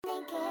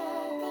Hey,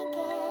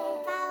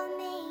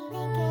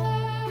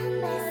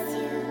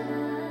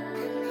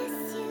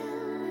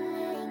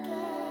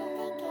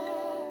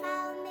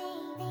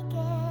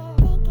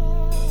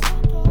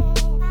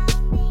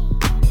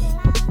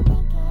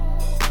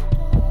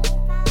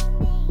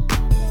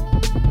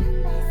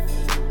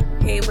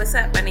 what's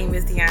up? My name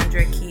is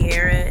Deandra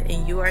Kiera,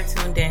 and you are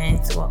tuned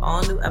in to an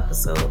all-new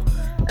episode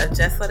of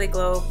Just Let It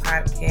Glow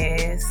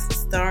podcast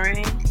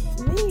starring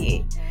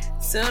me.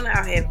 Soon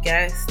I'll have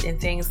guests and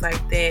things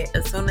like that.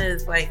 As soon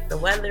as the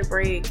weather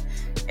break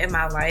and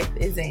my life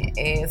isn't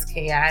as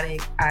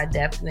chaotic, I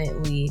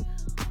definitely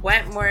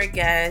want more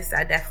guests.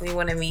 I definitely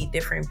want to meet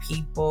different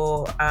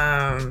people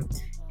and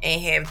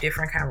have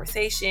different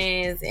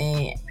conversations,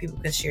 and people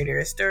can share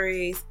their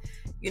stories.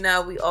 We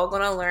all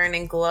going to learn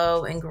and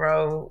glow and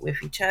grow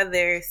with each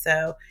other.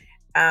 So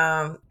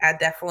I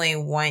definitely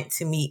want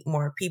to meet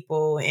more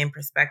people and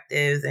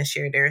perspectives and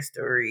share their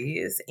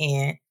stories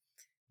and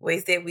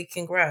ways that we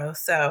can grow.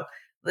 So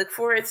look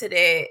forward to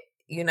that,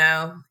 in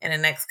the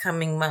next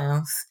coming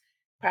months.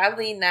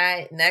 Probably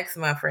not next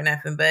month or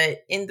nothing,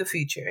 but in the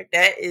future.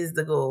 That is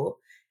the goal.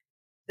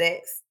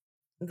 That's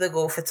the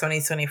goal for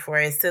 2024,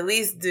 is to at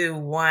least do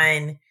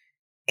one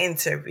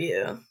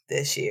interview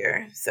this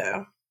year.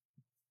 So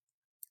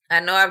I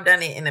know I've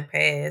done it in the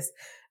past,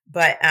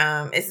 but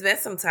it's been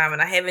some time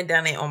and I haven't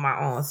done it on my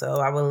own. So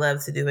I would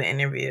love to do an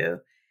interview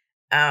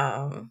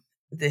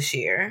this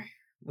year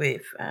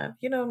with,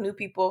 new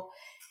people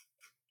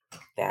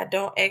that I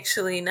don't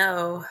actually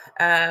know.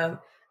 I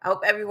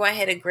hope everyone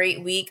had a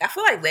great week. I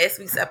feel like last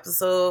week's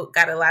episode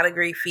got a lot of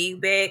great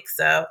feedback.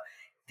 So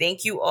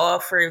thank you all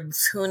for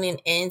tuning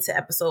in to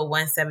episode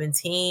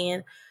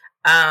 117.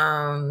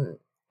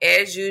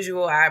 As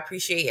usual, I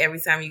appreciate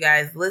every time you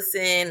guys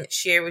listen,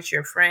 share with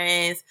your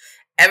friends.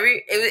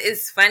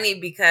 It's funny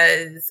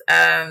because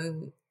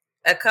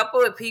a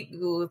couple of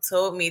people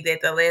told me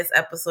that the last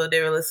episode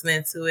they were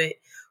listening to it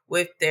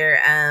with their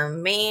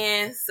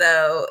man,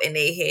 and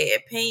they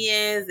had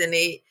opinions and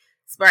they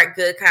sparked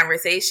good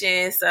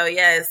conversation. So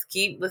yes,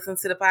 keep listening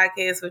to the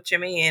podcast with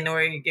your man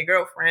or your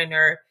girlfriend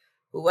or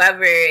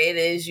whoever it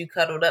is you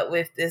cuddled up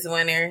with this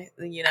winter.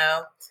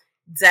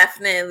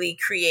 Definitely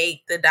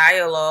create the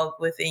dialogue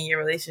within your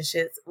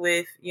relationships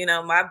with,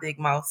 my big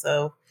mouth.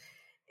 So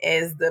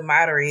as the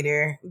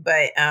moderator,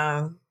 but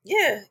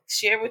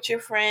share with your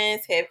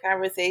friends, have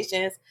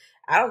conversations.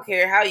 I don't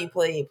care how you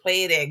play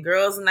it at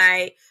girls'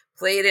 night,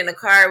 play it in the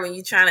car when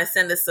you're trying to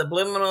send a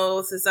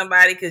subliminal to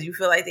somebody because you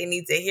feel like they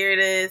need to hear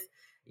this.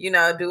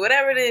 Do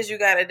whatever it is you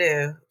got to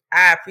do.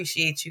 I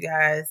appreciate you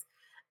guys.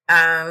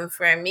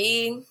 For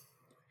me,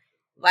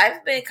 life's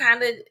been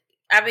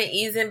I've been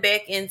easing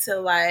back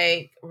into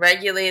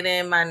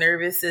regulating my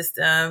nervous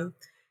system,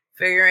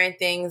 figuring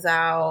things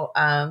out,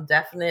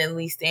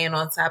 definitely staying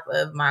on top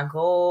of my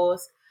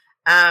goals.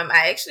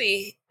 I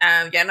actually,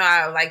 y'all know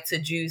I like to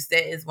juice.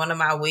 That is one of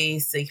my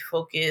ways to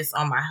focus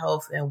on my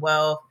health and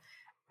wealth.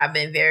 I've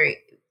been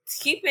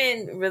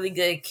keeping really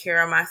good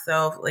care of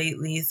myself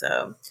lately.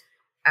 So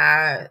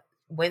I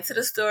went to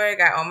the store,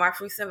 got all my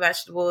fruits and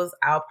vegetables.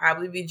 I'll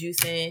probably be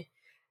juicing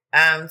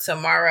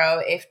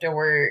tomorrow after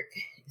work.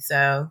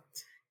 So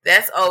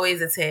that's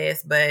always a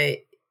task, but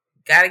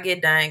gotta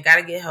get done,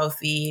 gotta get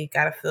healthy,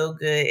 gotta feel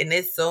good. And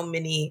there's so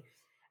many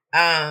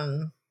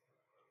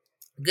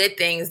good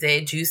things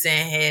that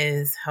juicing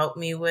has helped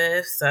me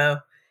with. So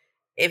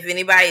if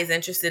anybody is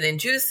interested in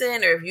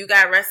juicing, or if you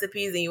got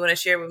recipes and you want to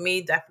share with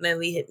me,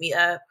 definitely hit me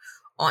up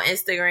on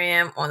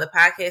Instagram, on the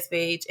podcast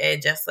page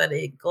at Just Let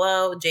It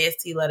Glow,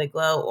 JST Let It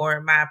Glow,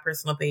 or my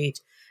personal page,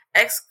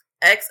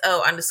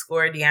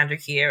 XO_Deandra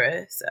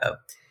Kiera. So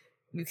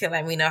you can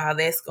let me know how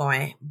that's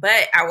going.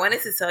 But I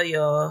wanted to tell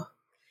y'all,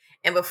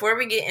 and before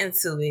we get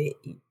into it,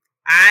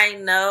 I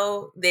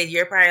know that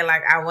you're probably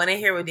like, I want to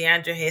hear what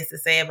Deandra has to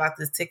say about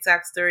this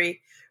TikTok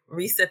story,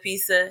 Risa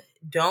Pizza.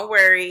 Don't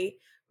worry.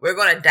 We're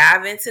going to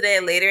dive into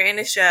that later in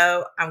the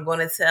show. I'm going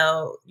to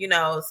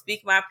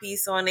speak my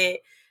piece on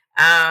it.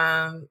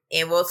 And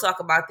we'll talk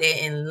about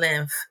that in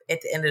length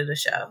at the end of the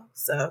show.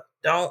 So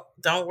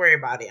don't worry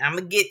about it. I'm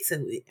going to get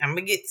to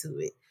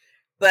it.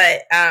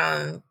 But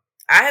I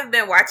have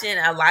been watching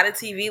a lot of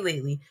TV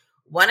lately.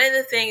 One of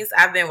the things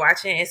I've been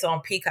watching is on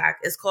Peacock.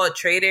 It's called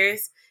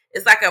Traitors.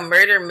 It's like a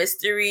murder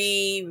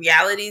mystery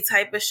reality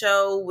type of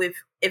show with,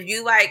 if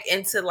you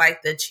into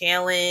the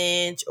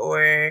challenge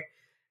or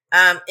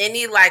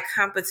any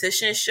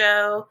competition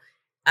show,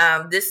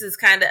 this is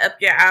kind of up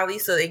your alley.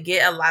 So they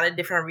get a lot of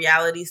different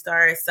reality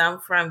stars, some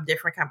from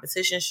different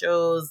competition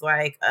shows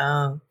like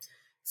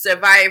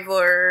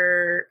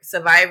Survivor,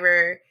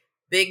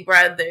 Big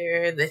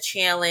Brother, The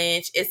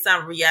Challenge. It's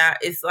some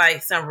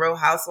Real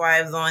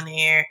Housewives on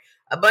there,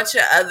 a bunch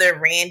of other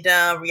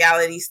random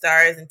reality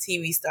stars and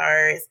TV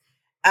stars.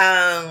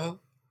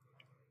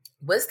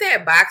 What's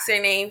that boxer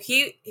name?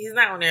 He's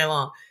not on there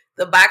long.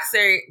 The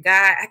boxer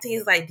guy, I think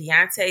he's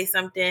Deontay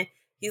something.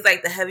 He's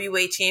the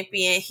heavyweight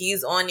champion.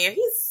 He's on there.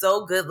 He's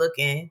so good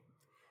looking.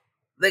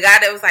 The guy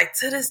that was like,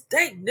 to this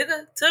day,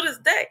 nigga, to this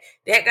day.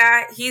 That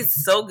guy,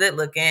 he's so good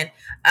looking.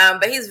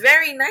 But he's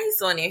very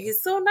nice on there.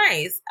 He's so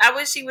nice. I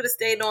wish he would have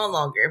stayed on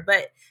longer,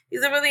 but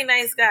he's a really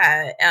nice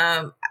guy.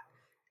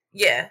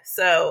 Yeah,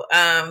 so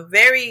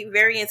very,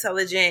 very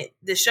intelligent.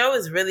 The show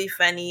is really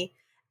funny.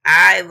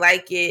 I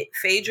like it.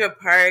 Phaedra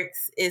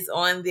Parks is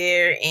on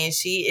there, and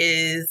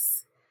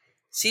she's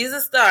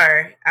a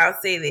star. I'll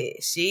say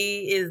that.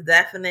 She is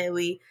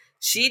definitely,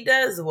 she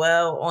does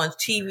well on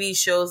TV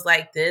shows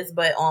like this,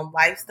 but on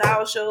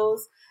lifestyle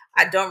shows,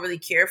 I don't really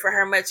care for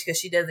her much because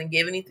she doesn't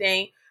give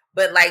anything.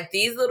 But like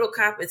these little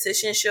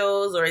competition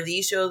shows or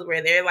these shows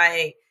where they're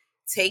like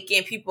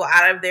taking people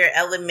out of their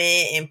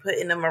element and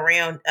putting them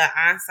around an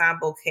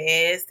ensemble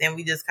cast, and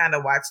we just kind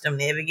of watch them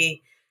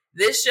navigate.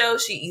 This show,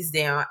 She Eats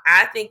Down,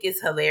 I think it's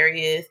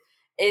hilarious.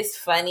 It's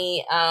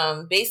funny.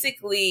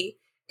 Basically,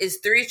 it's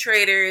 3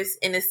 traders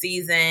in a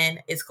season.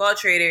 It's called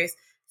Traders.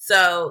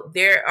 So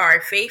there are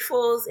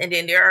faithfuls, and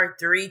then there are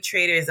 3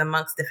 traders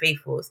amongst the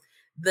faithfuls.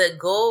 The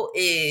goal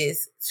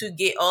is to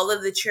get all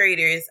of the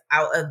traders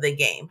out of the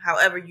game.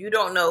 However, you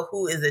don't know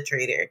who is a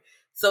trader.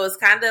 So it's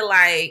kind of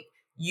like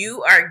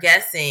you are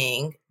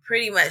guessing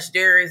pretty much.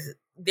 There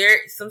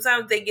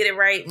sometimes they get it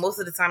right, most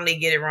of the time they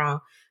get it wrong.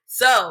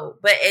 So,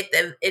 but at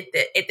the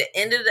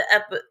end of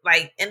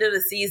end of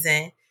the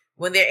season,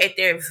 when they're at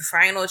their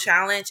final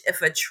challenge,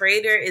 if a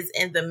trader is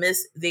in the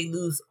midst, they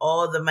lose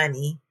all the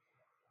money.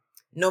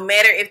 No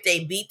matter if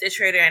they beat the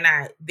trader or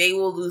not, they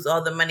will lose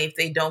all the money if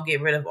they don't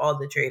get rid of all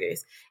the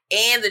traders.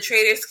 And the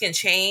traders can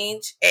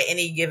change at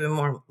any given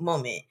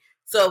moment.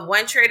 So if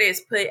one trader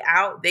is put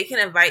out, they can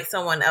invite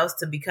someone else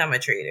to become a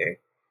trader,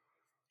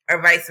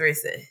 or vice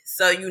versa.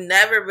 So you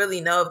never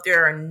really know if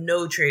there are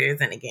no traders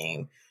in the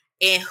game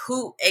and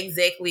who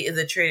exactly is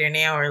a trader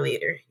now or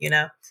later, you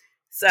know?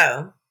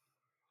 So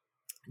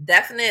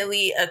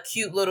definitely a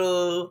cute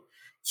little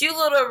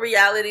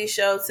reality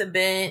show to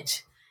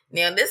binge.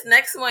 Now, this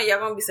next one, y'all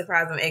gonna be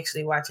surprised I'm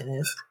actually watching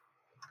this.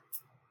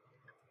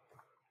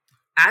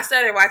 I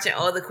started watching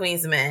All the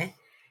Queen's Men.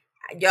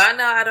 Y'all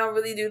know I don't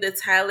really do the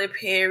Tyler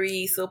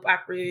Perry soap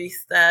opera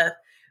stuff,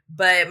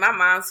 but my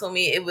mom told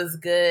me it was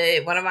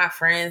good. One of my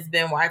friends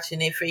been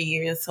watching it for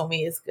years, told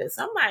me it's good.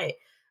 So I'm like,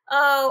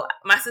 oh,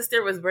 my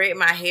sister was braiding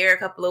my hair a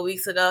couple of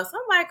weeks ago. So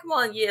I'm like, come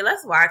on, yeah,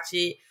 let's watch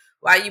it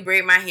while you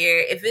braid my hair.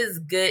 If it's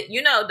good,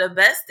 you know, the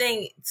best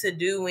thing to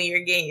do when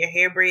you're getting your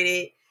hair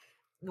braided,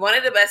 one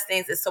of the best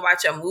things is to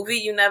watch a movie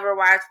you never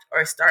watched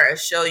or start a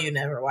show you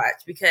never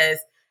watched, because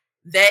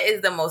that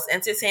is the most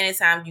entertaining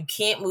time. You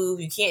can't move,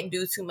 you can't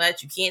do too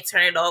much, you can't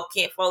turn it off,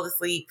 can't fall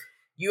asleep.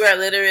 You are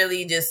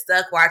literally just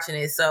stuck watching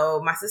it.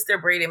 So my sister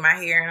braided my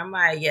hair, and I'm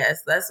like,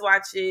 yes, let's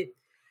watch it.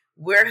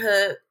 We're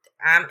hooked.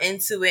 I'm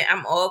into it.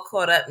 I'm all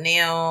caught up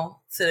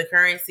now to the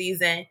current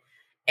season.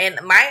 And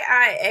might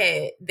I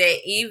add that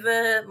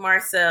Eva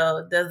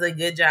Marcel does a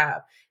good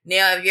job.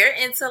 Now, if you're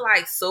into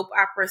like soap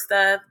opera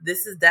stuff,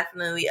 this is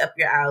definitely up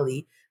your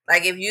alley.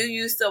 Like if you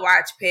used to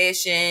watch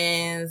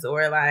Passions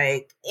or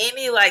like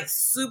any like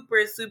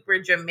super, super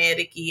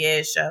dramatic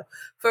ass show,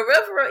 for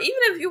real, even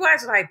if you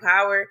watch like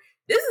Power,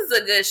 this is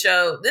a good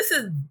show. This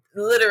is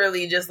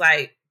literally just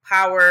like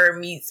Power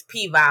meets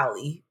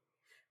P-Valley,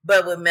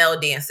 but with male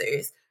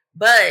dancers.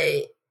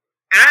 But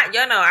I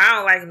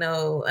don't like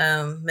no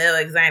male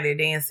Alexander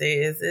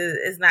dancers.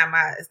 It's not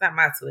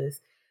my twist.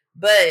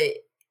 But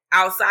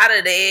outside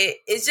of that,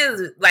 it's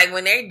just like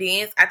when they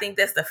dance, I think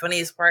that's the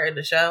funniest part of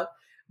the show.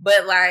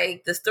 But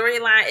like the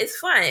storyline is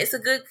fun. It's a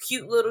good,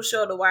 cute little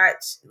show to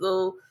watch.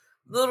 Little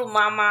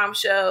mom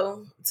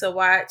show to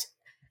watch.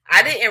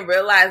 I didn't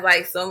realize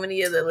like so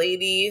many of the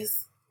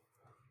ladies,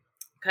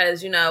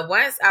 because, you know,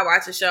 once I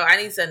watch a show,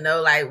 I need to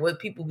know like what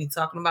people be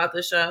talking about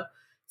the show.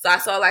 So I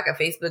saw like a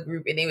Facebook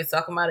group and they was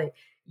talking about it.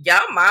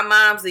 Y'all my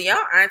moms and y'all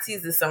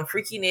aunties is some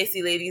freaky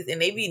nasty ladies,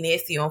 and they be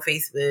nasty on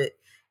Facebook.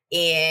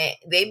 And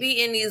they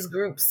be in these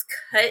groups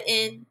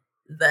cutting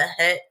the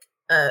heck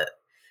up.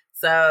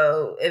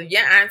 So if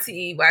your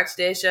auntie watch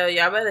that show,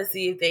 y'all better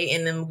see if they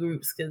in them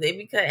groups, because they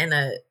be cutting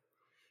up.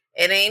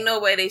 It ain't no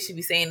way they should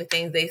be saying the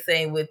things they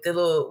say with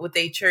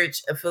they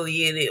church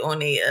affiliated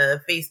on a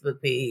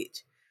Facebook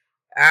page.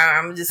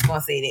 I'm just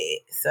gonna say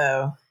that.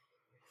 So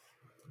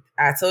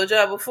I told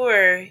y'all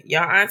before,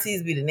 y'all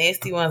aunties be the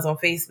nasty ones on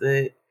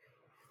Facebook. It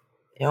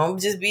don't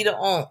just be the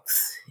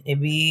onks. It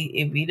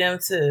be them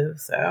too.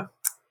 So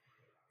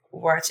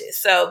watch it.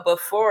 So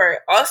before,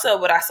 also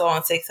what I saw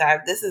on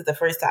TikTok, this is the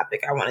first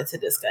topic I wanted to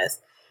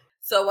discuss.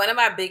 So one of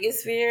my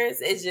biggest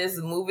fears is just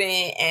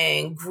moving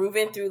and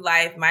grooving through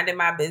life, minding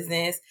my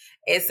business.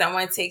 If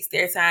someone takes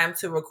their time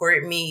to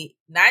record me,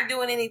 not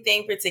doing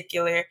anything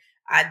particular,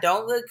 I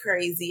don't look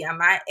crazy, I'm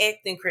not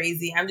acting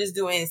crazy, I'm just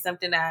doing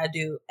something that I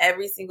do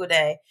every single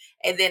day.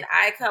 And then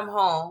I come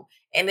home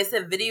and it's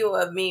a video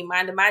of me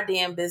minding my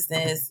damn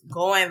business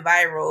going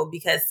viral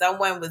because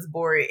someone was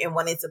bored and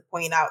wanted to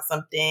point out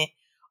something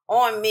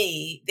on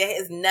me that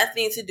has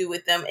nothing to do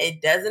with them. It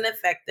doesn't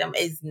affect them.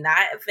 It's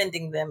not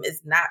offending them.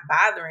 It's not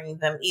bothering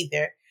them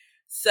either.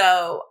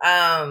 So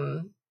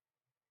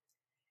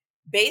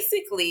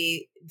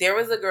basically, there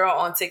was a girl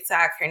on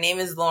TikTok. Her name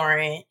is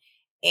Lauren,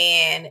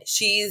 and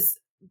she's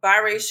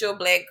biracial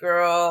black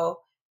girl.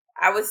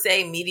 I would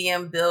say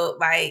medium built,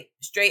 like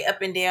straight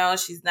up and down.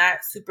 She's not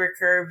super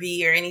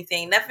curvy or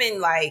anything.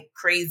 Nothing like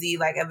crazy,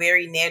 like a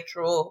very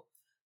natural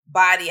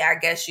body, I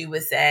guess you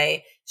would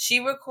say. She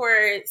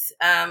records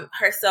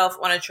herself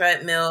on a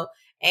treadmill,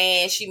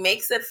 and she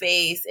makes a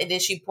face, and then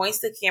she points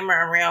the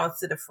camera around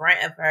to the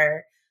front of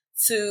her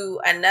to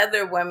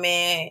another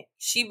woman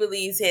she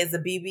believes has a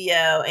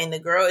BBL, and the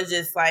girl is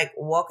just like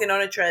walking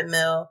on a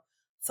treadmill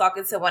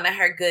talking to one of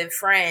her good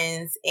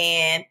friends.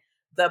 And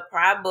the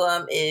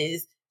problem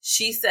is,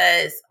 she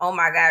says, oh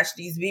my gosh,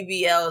 these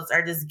BBLs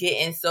are just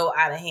getting so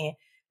out of hand.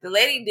 The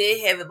lady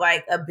did have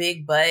like a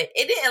big butt.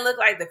 It didn't look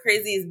like the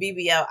craziest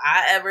BBL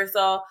I ever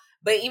saw,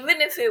 but even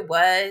if it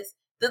was,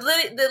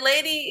 the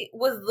lady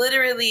was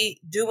literally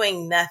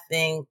doing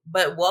nothing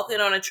but walking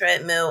on a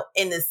treadmill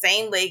in the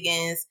same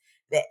leggings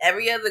that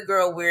every other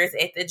girl wears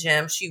at the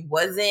gym. She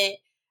wasn't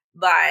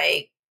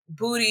like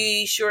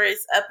booty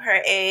shorts up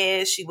her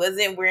ass. She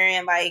wasn't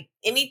wearing like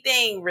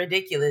anything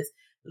ridiculous.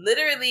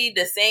 Literally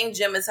the same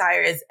gym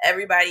attire as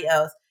everybody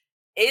else.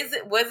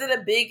 Was it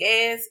a big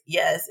ass?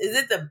 Yes. Is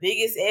it the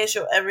biggest ass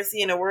you'll ever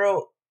see in the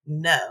world?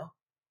 No.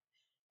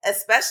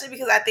 Especially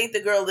because I think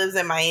the girl lives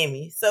in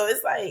Miami. So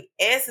it's like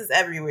ass is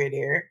everywhere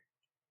there.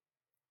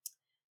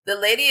 The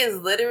lady is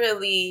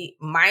literally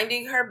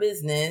minding her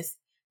business,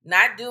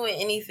 not doing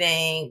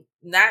anything,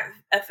 not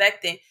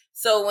affecting.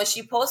 So when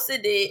she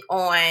posted it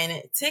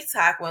on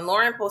TikTok, when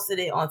Lauren posted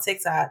it on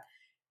TikTok,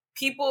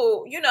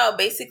 people,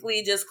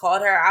 basically just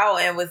called her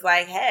out and was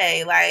like,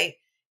 hey, like,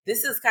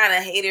 this is kind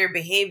of hater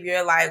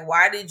behavior. Like,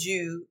 why did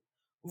you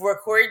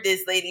record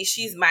this lady?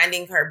 She's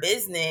minding her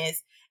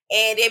business.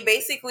 And they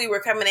basically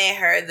were coming at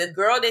her. The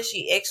girl that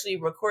she actually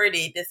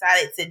recorded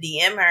decided to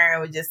DM her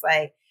and was just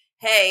like,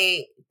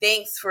 hey,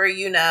 thanks for,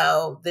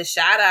 the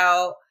shout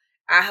out.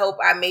 I hope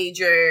I made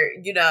your,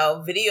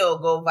 video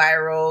go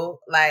viral.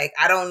 Like,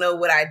 I don't know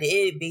what I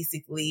did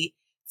basically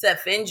to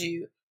offend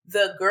you.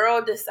 The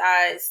girl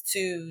decides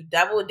to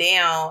double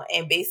down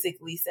and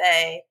basically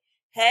say,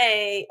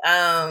 hey,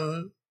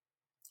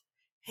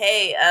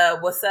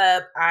 what's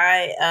up?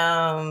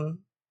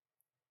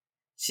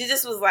 She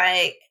just was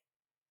like,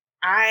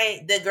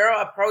 the girl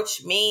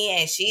approached me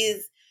and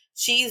she's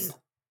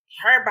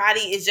her body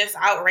is just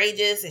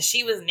outrageous, and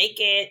she was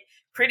naked,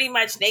 pretty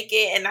much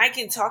naked, and I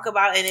can talk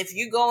about, and if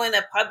you go in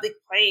a public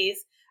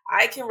place,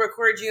 I can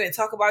record you and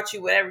talk about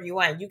you whatever you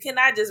want. You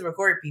cannot just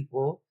record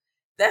people.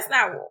 That's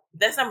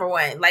number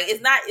one. Like,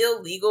 it's not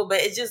illegal, but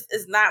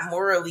it's not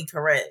morally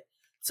correct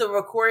to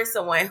record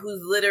someone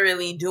who's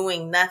literally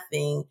doing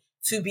nothing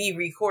to be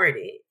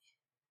recorded.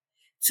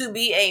 To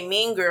be a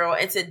mean girl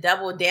and to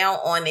double down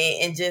on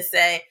it and just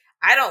say,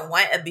 I don't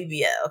want a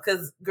BBL.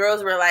 Because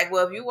girls were like,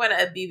 well, if you want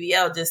a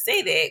BBL, just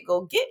say that.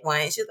 Go get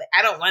one. She's like,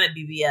 I don't want a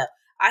BBL.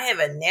 I have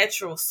a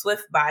natural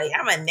swift body.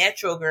 I'm a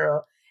natural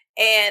girl.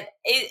 And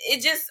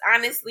it just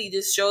honestly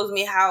just shows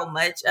me how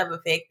much of a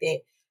fact that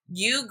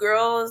you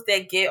girls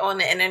that get on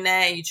the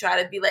internet and you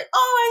try to be like,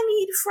 oh, I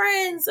need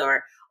friends,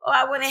 or, oh,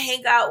 I want to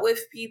hang out with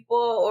people,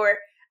 or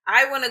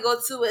I want to go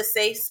to a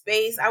safe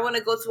space. I want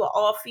to go to an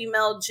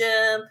all-female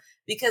gym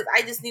because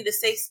I just need a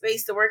safe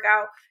space to work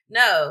out.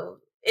 No,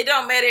 it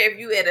don't matter if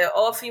you at an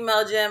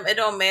all-female gym. It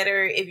don't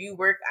matter if you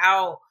work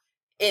out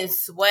in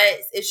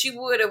sweats. If she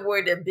would have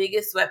wore the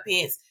biggest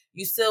sweatpants,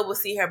 you still will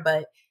see her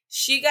butt.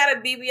 She got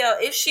a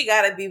BBL. If she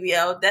got a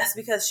BBL, that's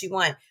because she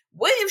won.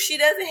 What if she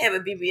doesn't have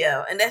a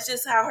BBL and that's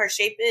just how her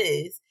shape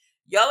is?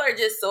 Y'all are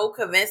just so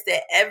convinced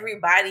that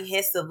everybody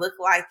has to look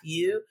like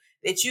you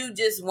that you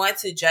just want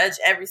to judge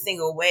every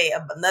single way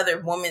of another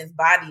woman's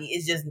body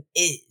is.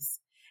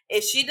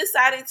 If she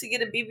decided to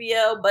get a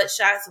BBL, butt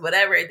shots,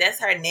 whatever, that's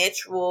her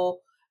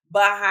natural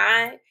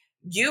behind.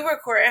 You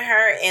recording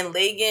her in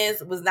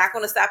leggings was not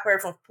going to stop her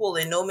from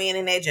pulling no man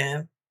in that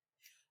gym.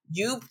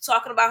 You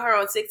talking about her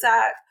on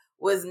TikTok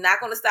was not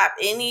going to stop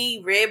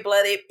any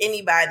red-blooded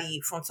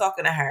anybody from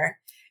talking to her.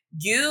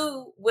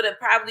 You would have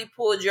probably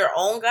pulled your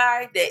own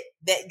guy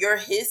that you're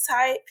his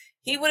type.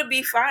 He would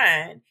be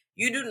fine.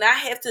 You do not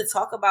have to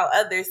talk about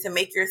others to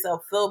make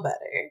yourself feel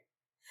better.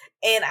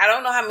 And I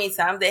don't know how many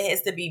times that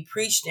has to be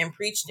preached and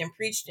preached and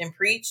preached and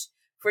preached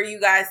for you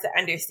guys to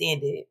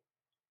understand it.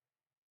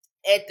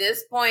 At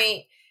this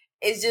point,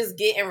 it's just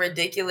getting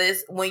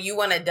ridiculous when you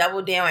want to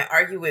double down and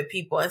argue with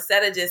people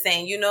instead of just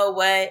saying, you know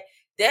what,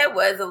 that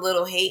was a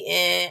little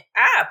hating.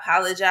 I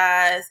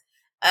apologize.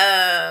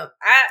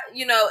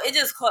 It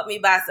just caught me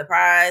by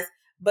surprise.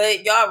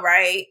 But y'all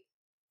right.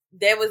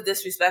 That was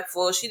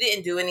disrespectful. She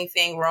didn't do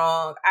anything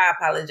wrong. I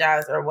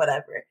apologize or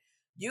whatever.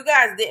 You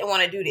guys didn't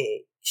want to do that.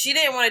 She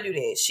didn't want to do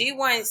that. She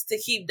wants to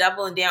keep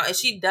doubling down. And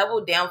she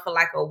doubled down for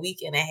like a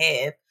week and a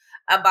half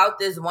about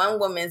this one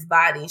woman's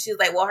body. She's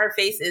like, well, her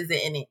face isn't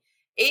in it.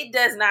 It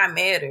does not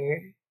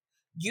matter.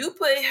 You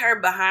put her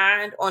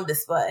behind on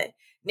display.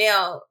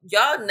 Now,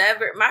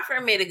 my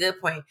friend made a good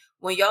point.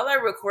 When y'all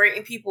are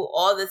recording people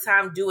all the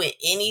time doing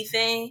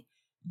anything,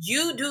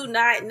 you do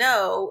not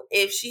know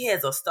if she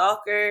has a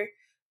stalker.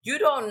 You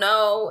don't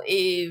know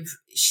if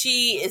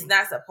she is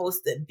not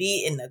supposed to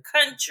be in the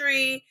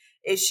country,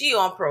 if she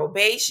on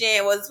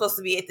probation, wasn't supposed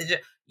to be at the gym.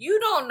 You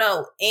don't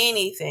know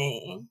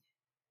anything.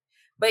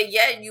 But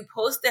yet you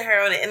posted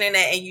her on the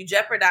internet and you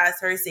jeopardized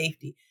her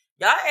safety.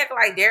 Y'all act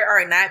like there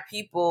are not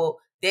people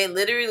that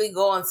literally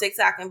go on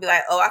TikTok and be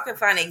like, oh, I can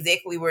find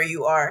exactly where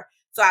you are.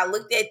 So I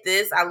looked at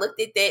this, I looked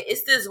at that.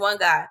 It's this one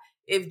guy.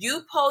 If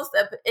you post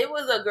it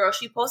was a girl,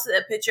 she posted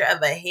a picture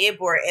of a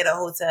headboard at a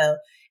hotel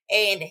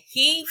and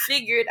he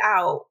figured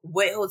out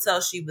what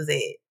hotel she was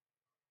at.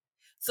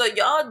 So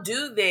y'all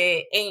do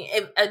that. And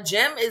if a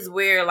gym is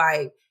where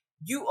like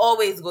you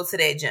always go to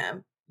that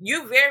gym.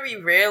 You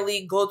very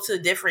rarely go to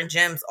different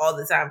gyms all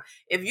the time.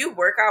 If you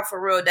work out for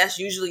real, that's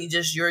usually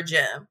just your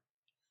gym.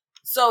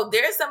 So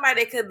there's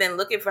somebody that could have been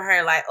looking for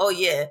her like, oh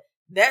yeah,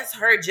 that's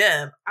her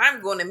gym.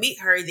 I'm going to meet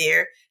her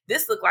there.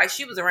 This looked like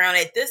she was around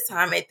at this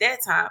time, at that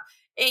time.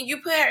 And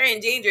you put her in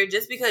danger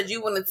just because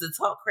you wanted to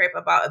talk crap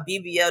about a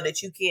BBL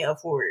that you can't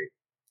afford.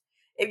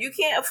 If you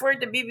can't afford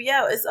the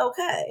BBL, it's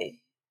okay.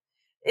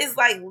 It's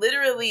like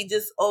literally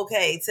just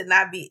okay to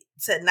not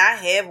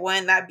have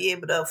one, not be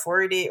able to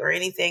afford it or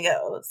anything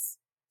else.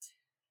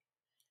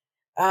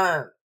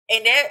 And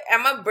that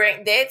I'm gonna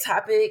bring that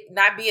topic,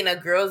 not being a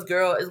girl's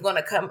girl, is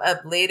gonna come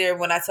up later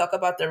when I talk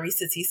about the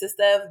Risa Tisa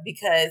stuff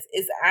because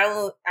it's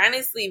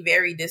honestly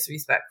very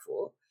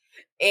disrespectful.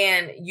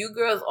 And you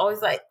girls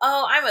always like,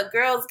 oh, I'm a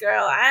girl's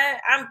girl.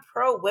 I'm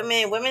pro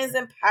women, women's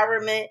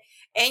empowerment,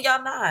 and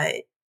y'all not.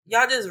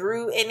 Y'all just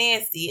rude and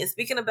nasty. And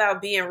speaking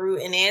about being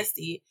rude and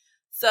nasty,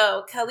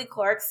 so Kelly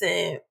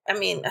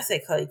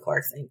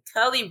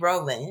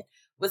Rowland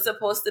was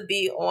supposed to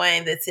be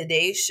on the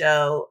Today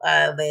Show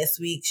last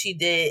week. She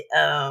did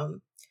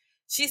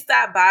she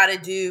stopped by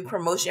to do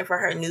promotion for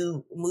her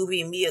new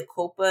movie Mea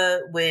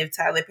Culpa with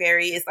Tyler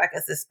Perry. It's like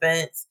a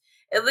suspense.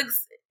 It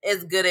looks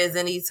as good as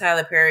any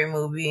Tyler Perry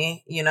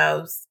movie,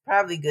 it's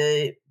probably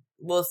good.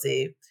 We'll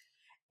see.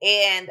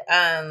 And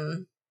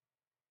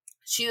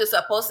she was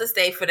supposed to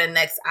stay for the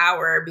next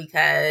hour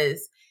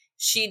because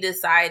she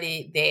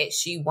decided that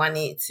she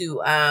wanted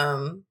to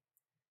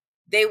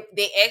they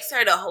asked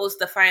her to host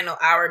the final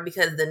hour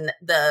because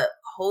the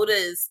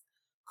Hoda's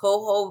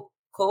co-host,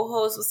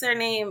 what's her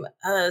name?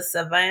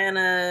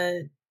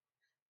 Savannah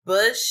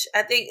Bush,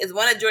 I think is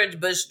one of George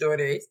Bush's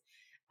daughters.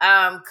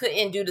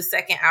 Couldn't do the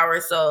second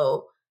hour,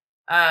 so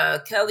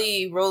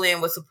Kelly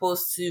Rowland was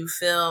supposed to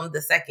film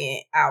the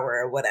second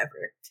hour or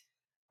whatever.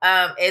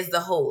 As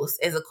the host,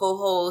 as a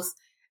co-host.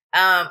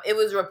 It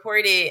was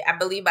reported, I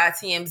believe, by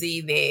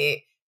TMZ that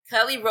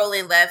Kelly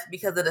Rowland left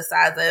because of the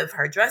size of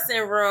her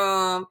dressing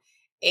room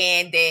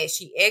and that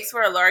she asked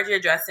for a larger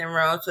dressing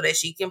room so that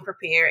she can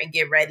prepare and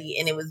get ready.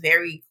 And it was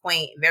very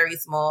quaint, very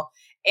small.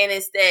 And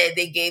instead,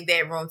 they gave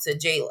that room to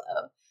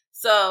J-Lo.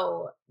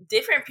 So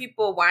different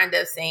people wind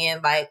up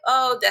saying like,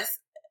 oh, that's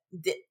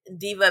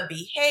diva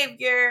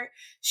behavior.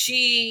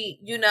 She,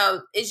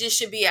 it just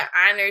should be an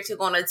honor to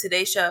go on a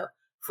Today Show.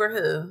 For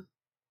who?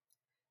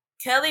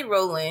 Kelly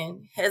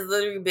Rowland has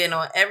literally been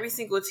on every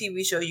single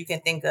TV show you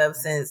can think of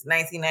since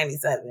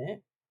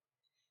 1997.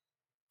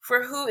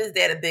 For who is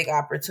that a big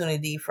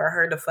opportunity for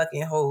her to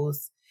fucking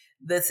host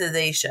the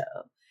Today Show?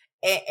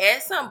 And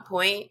at some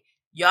point,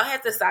 y'all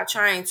have to stop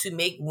trying to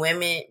make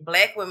women,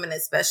 black women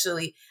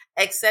especially,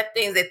 accept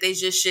things that they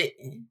just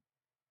shouldn't.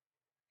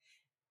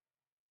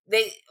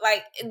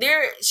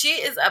 She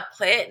is a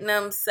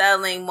platinum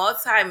selling,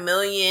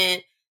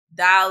 multi-million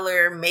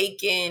dollar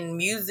making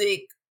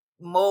music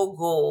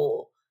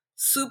mogul,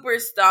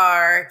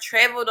 superstar,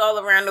 traveled all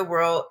around the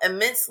world,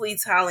 immensely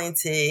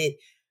talented.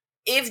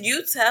 If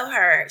you tell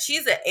her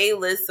she's an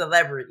A-list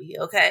celebrity,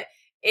 okay?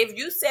 If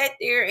you sat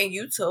there and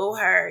you told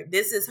her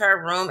this is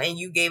her room and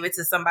you gave it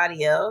to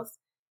somebody else,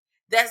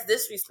 that's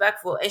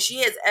disrespectful. And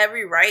she has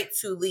every right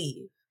to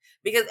leave.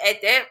 Because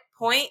at that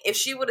point, if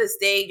she would have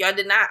stayed, y'all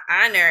did not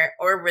honor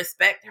or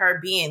respect her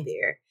being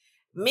there.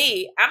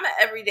 Me, I'm an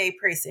everyday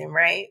person,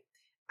 right?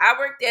 I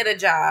worked at a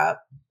job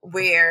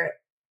where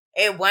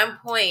at one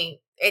point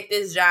at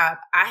this job,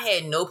 I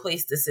had no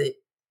place to sit.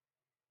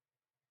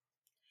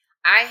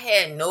 I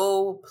had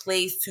no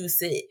place to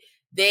sit.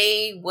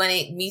 They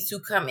wanted me to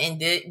come in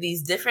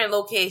these different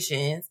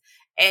locations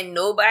and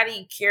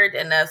nobody cared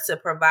enough to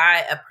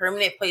provide a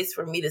permanent place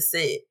for me to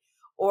sit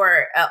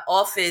or an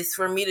office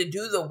for me to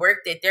do the work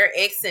that they're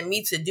asking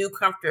me to do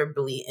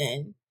comfortably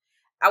in.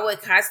 I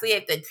would constantly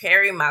have to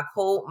carry my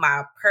coat,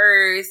 my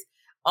purse,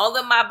 all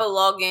of my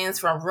belongings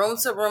from room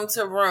to room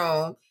to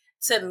room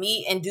to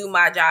meet and do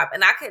my job.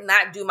 And I could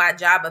not do my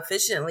job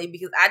efficiently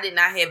because I did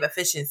not have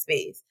efficient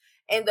space.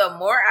 And the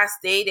more I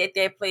stayed at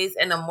that place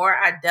and the more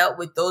I dealt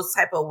with those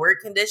type of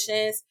work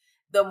conditions,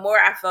 the more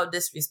I felt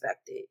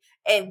disrespected.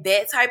 And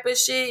that type of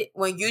shit,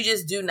 when you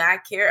just do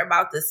not care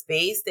about the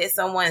space that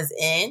someone's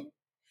in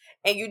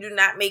and you do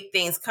not make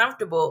things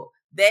comfortable,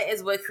 that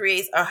is what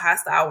creates a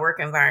hostile work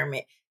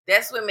environment.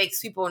 That's what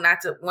makes people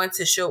not to want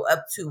to show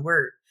up to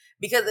work.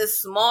 Because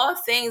it's small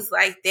things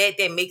like that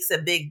that makes a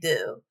big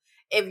deal.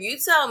 If you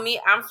tell me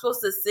I'm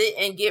supposed to sit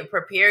and get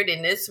prepared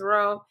in this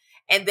room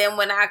and then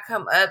when I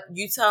come up,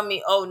 you tell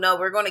me, oh no,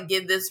 we're going to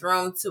give this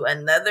room to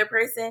another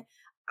person,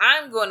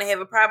 I'm going to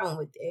have a problem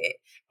with that.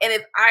 And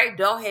if I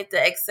don't have to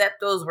accept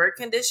those work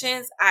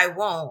conditions, I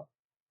won't.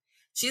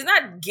 She's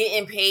not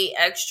getting paid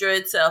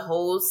extra to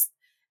host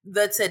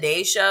the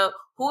Today Show.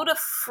 Who the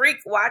freak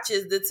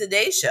watches the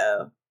Today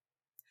Show?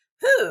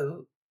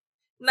 Who?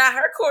 Not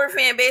her core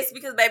fan base,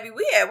 because baby,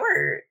 we at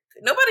work.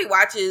 Nobody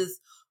watches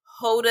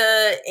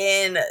Hoda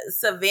and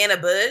Savannah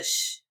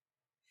Bush.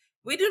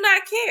 We do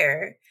not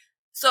care.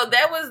 So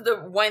that was the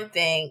one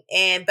thing.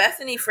 And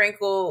Bethany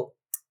Frankel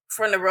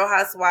from the Real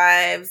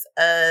Housewives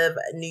of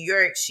New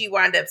York, she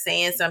wound up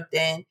saying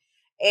something,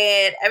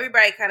 and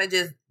everybody kind of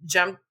just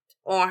jumped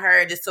on her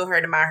and just told her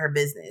to mind her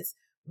business,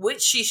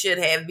 which she should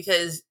have,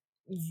 because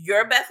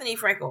you're Bethany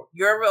Frankel.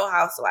 You're a Real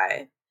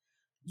Housewife.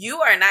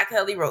 You are not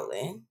Kelly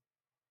Rowland.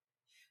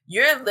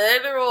 Your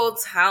literal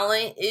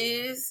talent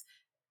is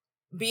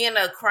being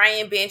a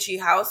crying banshee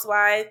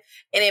housewife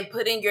and then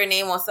putting your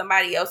name on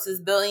somebody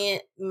else's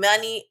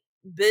money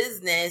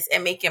business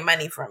and making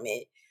money from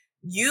it.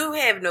 You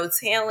have no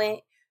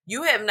talent.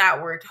 You have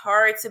not worked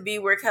hard to be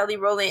where Kelly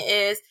Rowland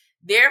is.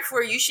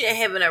 Therefore, you shouldn't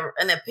have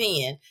an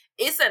opinion.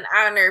 It's an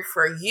honor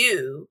for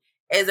you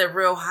as a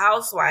Real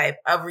Housewife,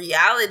 a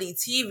reality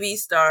TV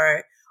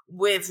star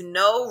with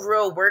no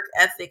real work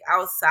ethic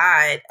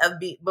outside of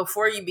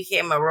before you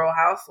became a Real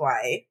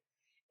Housewife.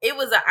 It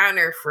was an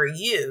honor for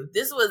you.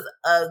 This was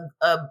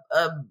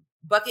a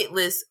bucket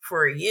list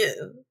for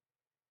you.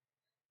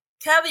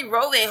 Kelly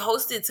Rowland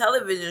hosted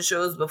television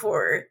shows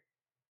before.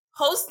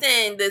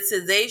 Hosting the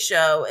Today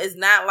Show is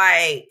not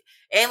like,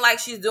 ain't like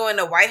she's doing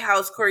the White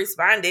House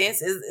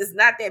correspondence. It's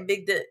not that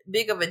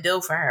big of a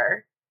deal for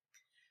her,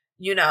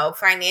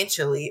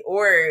 financially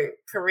or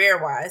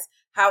career-wise.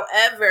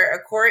 However,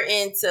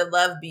 according to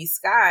Love B.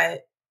 Scott,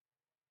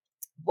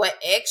 what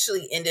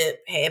actually ended up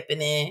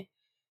happening,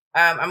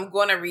 I'm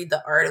going to read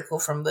the article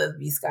from Love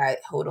B. Scott.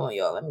 Hold on,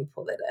 y'all. Let me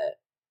pull it up.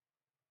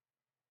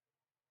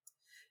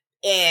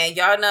 And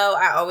y'all know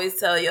I always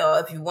tell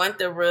y'all, if you want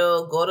the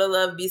real, go to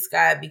Love B.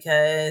 Scott,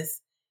 because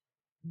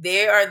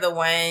they are the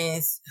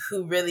ones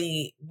who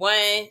really,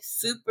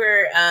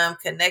 super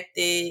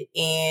connected,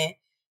 and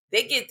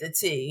they get the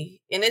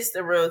tea. And it's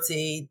the real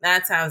tea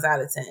 9 times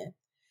out of 10.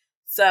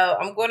 So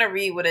I'm going to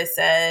read what it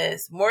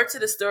says. More to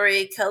the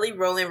story, Kelly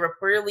Rowland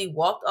reportedly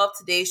walked off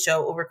Today's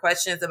Show over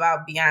questions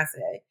about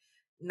Beyonce,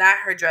 not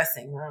her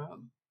dressing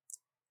room.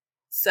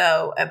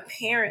 So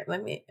apparently,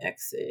 let me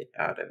exit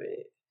out of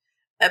it.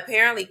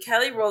 Apparently,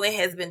 Kelly Rowland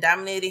has been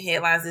dominating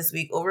headlines this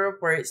week over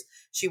reports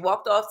she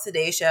walked off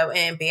Today's Show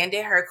and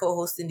abandoned her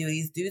co-hosting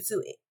duties due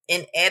to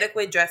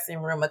inadequate dressing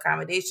room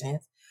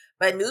accommodations.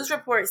 But news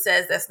report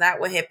says that's not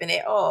what happened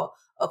at all.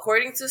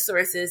 According to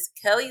sources,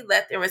 Kelly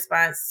left in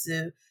response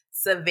to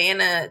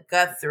Savannah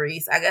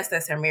Guthrie's, I guess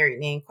that's her married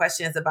name,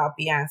 questions about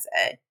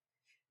Beyonce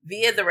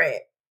via the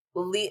rap.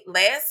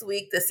 Last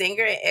week, the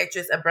singer and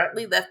actress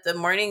abruptly left the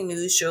morning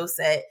news show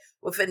set,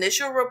 with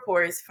initial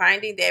reports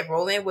finding that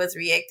Rowland was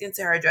reacting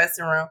to her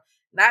dressing room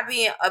not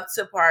being up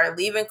to par,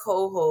 leaving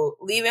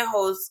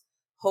host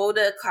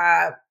Hoda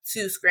Cobb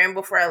to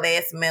scramble for a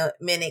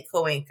last-minute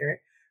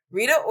co-anchor.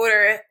 Rita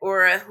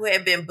Ora, who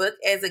had been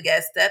booked as a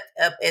guest, stepped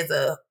up as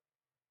a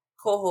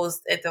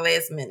co-host at the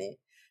last minute.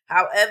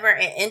 However,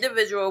 an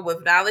individual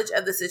with knowledge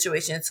of the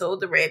situation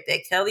told the Rap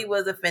that Kelly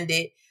was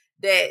offended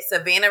that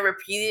Savannah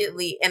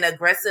repeatedly and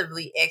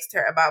aggressively asked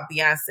her about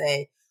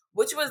Beyonce,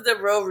 which was the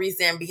real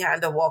reason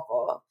behind the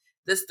walk-off.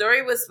 The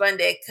story was spun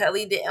that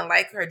Kelly didn't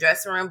like her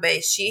dressing room,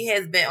 but she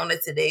has been on the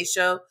Today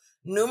Show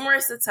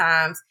numerous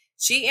times.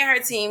 She and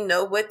her team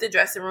know what the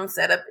dressing room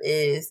setup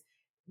is.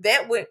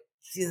 That would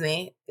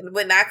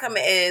not come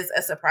as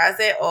a surprise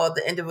at all,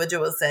 the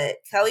individual said.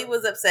 Kelly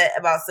was upset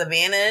about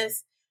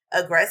Savannah's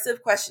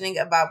aggressive questioning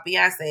about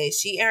Beyonce.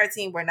 She and her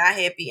team were not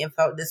happy and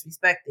felt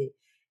disrespected.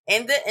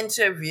 In the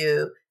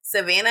interview,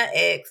 Savannah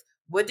asked,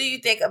 "What do you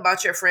think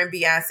about your friend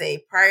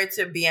Beyonce?" prior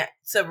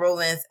to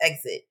Rowland's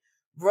exit.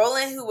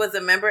 Rowland, who was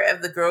a member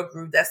of the girl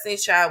group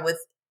Destiny's Child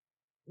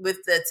with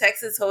the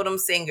Texas Hold'em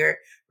singer,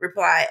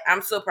 replied,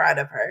 "I'm so proud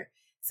of her."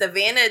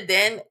 Savannah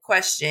then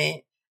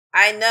questioned,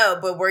 "I know,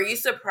 but were you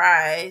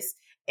surprised?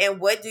 And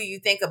what do you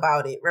think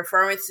about it?"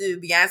 referring to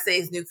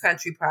Beyonce's new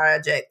country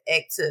project,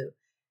 Act 2.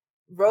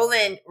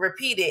 Rowland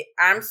repeated,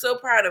 "I'm so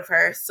proud of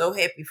her, so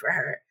happy for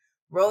her."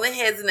 Rowland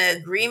has an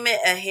agreement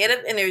ahead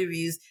of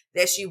interviews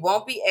that she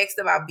won't be asked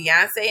about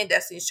Beyonce and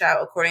Destiny's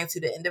Child, according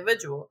to the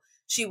individual.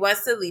 She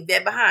wants to leave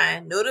that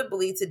behind.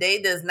 Notably, Today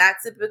does not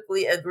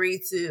typically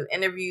agree to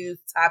interview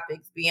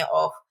topics being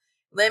off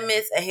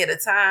limits ahead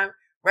of time.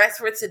 Rest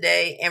for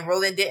Today, and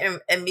Rowland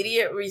didn't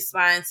immediately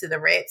respond to the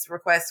Rap's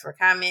request for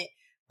comment,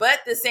 but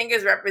the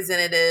singer's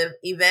representative,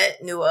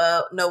 Yvette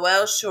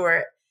Noel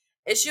Short,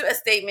 issued a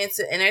statement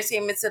to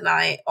Entertainment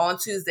Tonight on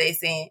Tuesday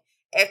saying,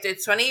 "After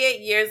 28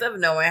 years of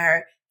knowing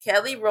her,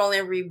 Kelly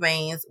Rowland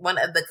remains one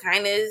of the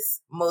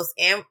kindest, most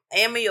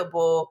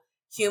amiable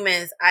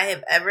humans I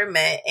have ever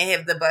met and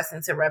have the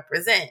blessing to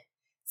represent."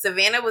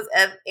 Savannah was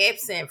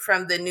absent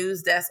from the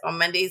news desk on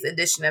Monday's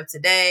edition of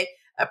Today,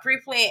 A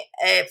pre-planned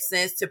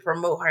absence to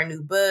promote her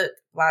new book.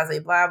 Blah, blah,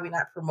 blah. We're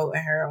not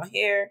promoting her on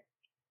here.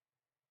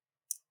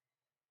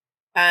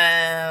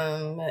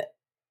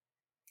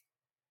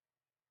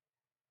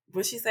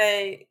 What she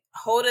say?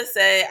 Hoda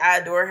said, I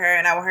adore her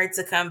and I want her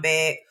to come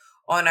back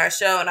on our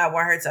show and I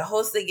want her to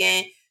host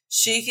again.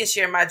 She can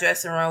share my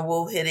dressing room.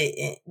 We'll hit it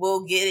in.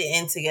 We'll get it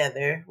in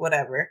together.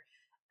 Whatever.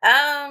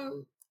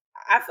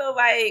 I feel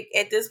like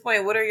at this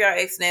point, what are y'all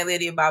asking that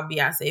lady about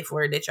Beyonce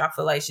for that y'all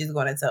feel like she's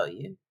going to tell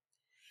you?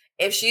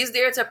 If she's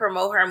there to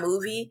promote her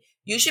movie,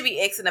 you should be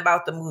asking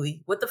about the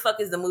movie. What the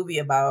fuck is the movie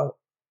about?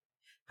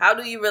 How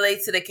do you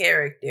relate to the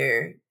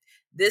character?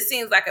 This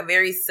seems like a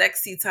very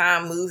sexy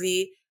time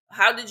movie.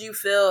 How did you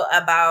feel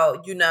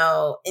about,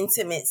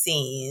 intimate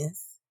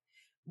scenes?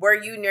 Were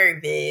you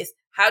nervous?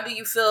 How do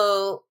you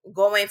feel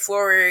going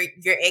forward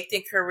your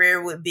acting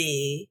career would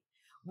be?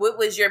 What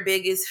was your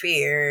biggest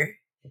fear?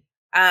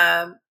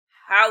 How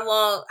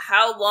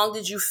long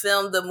did you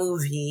film the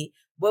movie?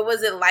 What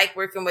was it like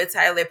working with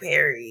Tyler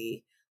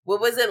Perry?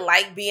 What was it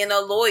like being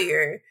a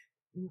lawyer?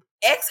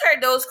 Ask her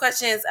those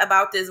questions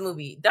about this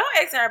movie. Don't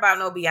ask her about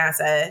no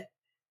Beyonce.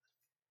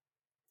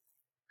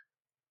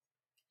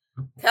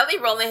 Kelly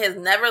Rowland has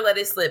never let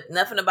it slip.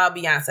 Nothing about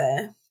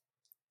Beyonce.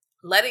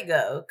 Let it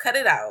go. Cut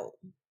it out.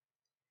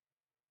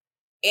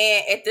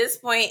 And at this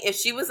point, if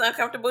she was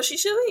uncomfortable, she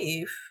should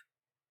leave.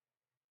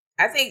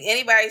 I think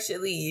anybody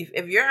should leave.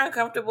 If you're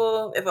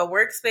uncomfortable, if a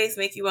workspace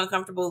make you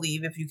uncomfortable,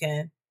 leave if you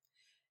can.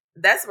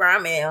 That's where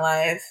I'm at in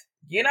life.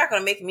 You're not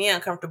going to make me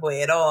uncomfortable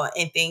at all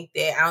and think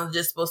that I'm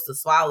just supposed to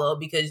swallow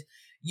because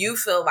you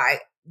feel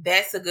like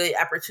that's a good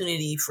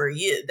opportunity for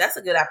you. That's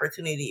a good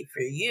opportunity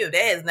for you.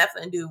 That has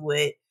nothing to do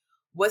with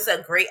what's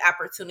a great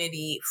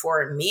opportunity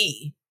for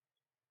me.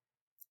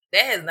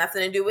 That has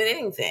nothing to do with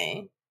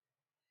anything.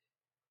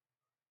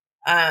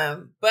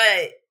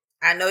 But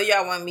I know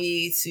y'all want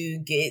me to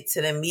get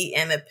to the meat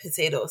and the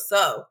potatoes.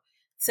 So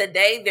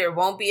today there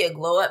won't be a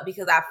glow up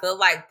because I feel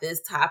like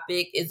this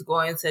topic is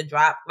going to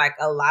drop like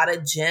a lot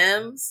of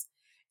gems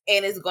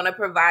and it's going to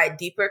provide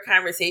deeper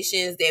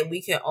conversations that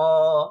we can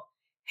all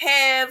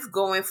have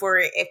going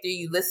forward after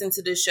you listen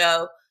to the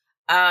show.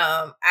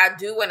 I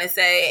do want to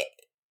say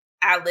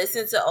I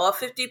listened to all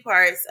 50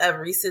 parts of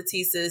Risa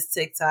Tisa's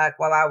TikTok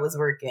while I was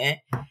working.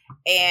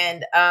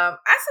 And I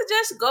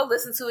suggest go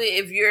listen to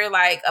it if you're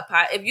like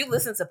if you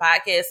listen to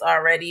podcasts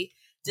already,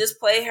 just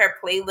play her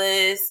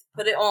playlist,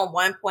 put it on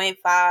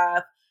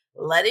 1.5,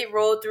 let it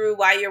roll through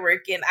while you're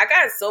working. I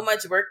got so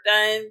much work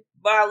done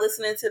while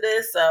listening to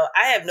this, so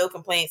I have no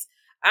complaints.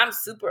 I'm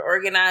super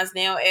organized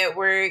now at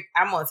work.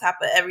 I'm on top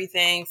of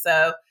everything.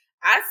 So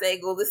I say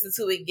go listen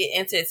to it, get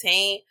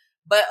entertained,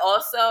 but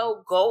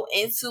also go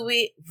into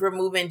it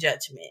removing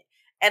judgment.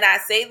 And I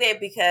say that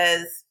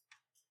because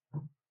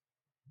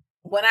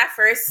when I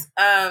first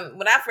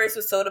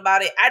was told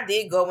about it, I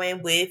did go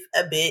in with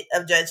a bit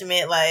of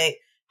judgment, like,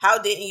 how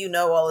didn't you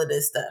know all of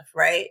this stuff,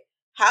 right?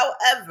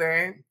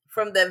 However,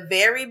 from the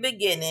very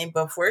beginning,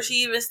 before she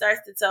even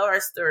starts to tell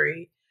her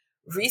story,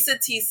 Risa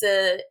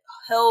Tisa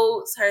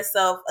holds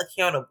herself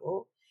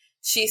accountable.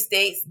 She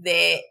states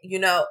that,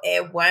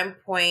 at one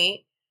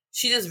point,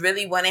 she just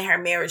really wanted her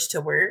marriage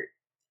to work,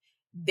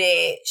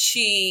 that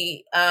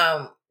she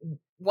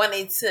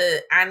wanted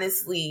to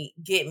honestly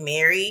get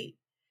married.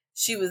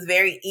 She was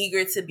very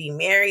eager to be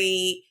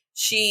married.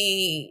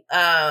 She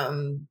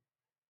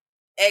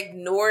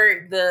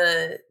ignored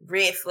the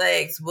red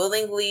flags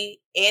willingly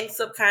and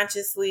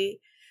subconsciously.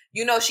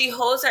 She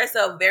holds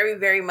herself very,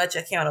 very much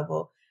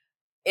accountable.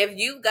 If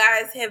you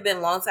guys have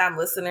been longtime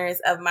listeners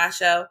of my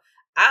show,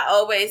 I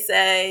always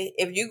say,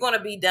 if you're going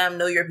to be dumb,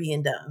 know you're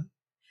being dumb.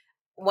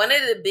 One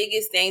of the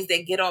biggest things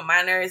that get on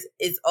my nerves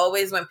is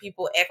always when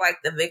people act like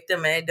the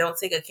victim and don't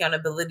take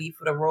accountability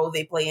for the role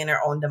they play in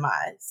their own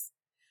demise.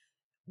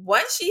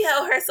 Once she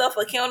held herself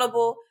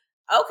accountable,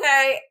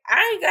 okay,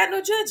 I ain't got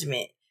no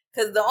judgment.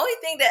 Because the only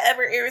thing that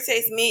ever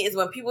irritates me is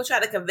when people try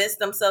to convince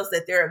themselves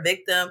that they're a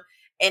victim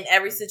in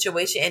every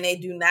situation and they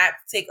do not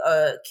take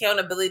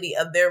accountability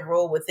of their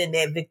role within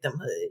that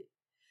victimhood.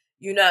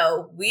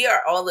 We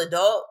are all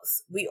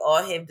adults. We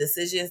all have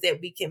decisions that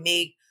we can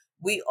make.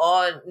 We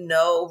all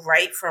know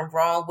right from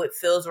wrong, what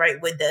feels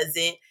right, what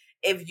doesn't.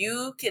 If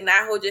you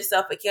cannot hold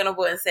yourself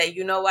accountable and say,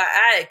 you know what,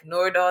 I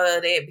ignored all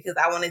of that because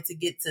I wanted to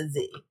get to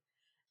Z.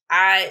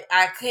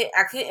 I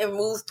couldn't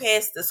move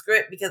past the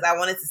script because I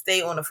wanted to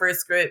stay on the first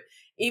script.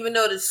 Even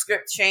though the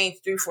script changed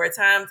 3-4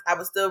 times, I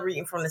was still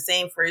reading from the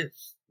same first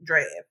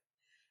draft.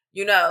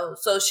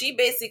 So she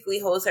basically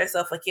holds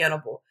herself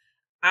accountable.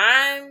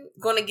 I'm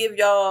going to give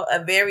y'all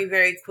a very,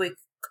 very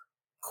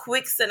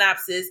quick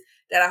synopsis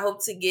that I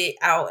hope to get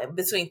out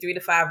between 3 to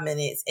 5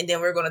 minutes. And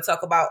then we're going to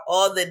talk about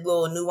all the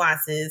little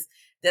nuances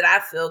that I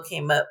feel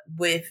came up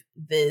with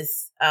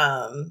this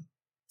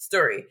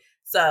story.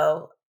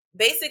 So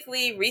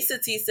basically, Risa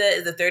Tisa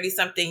is a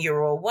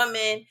 30-something-year-old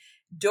woman.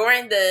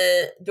 During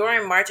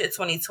March of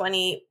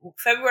 2020,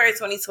 February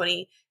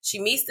 2020, she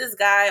meets this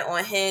guy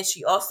on Hinge.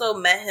 She also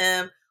met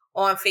him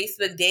on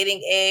Facebook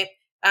dating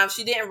app.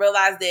 She didn't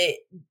realize that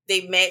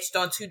they matched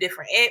on 2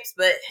 different apps,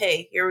 but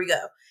hey, here we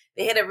go.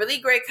 They had a really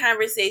great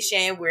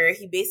conversation where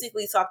he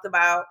basically talked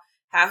about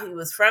how he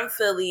was from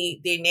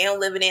Philly. They now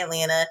live in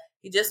Atlanta.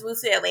 He just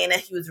moved to Atlanta.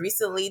 He was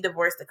recently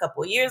divorced a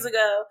couple years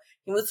ago.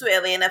 He moved to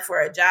Atlanta for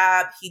a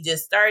job. He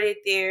just started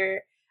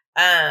there.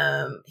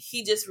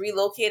 He just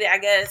relocated, I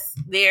guess,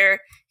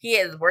 there. He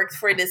has worked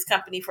for this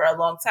company for a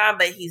long time,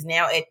 but he's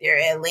now at their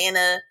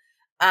Atlanta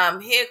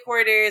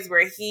headquarters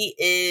where he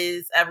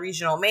is a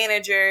regional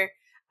manager.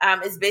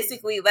 It's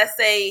basically, let's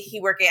say he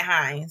work at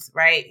Heinz,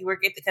 right? He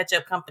work at the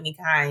ketchup company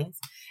Heinz,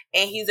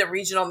 and he's a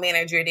regional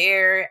manager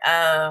there.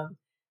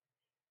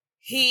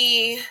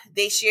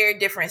 They shared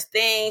different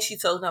things. She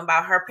told him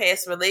about her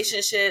past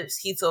relationships.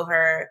 He told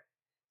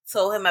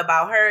him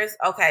about hers.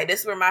 Okay,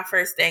 this was my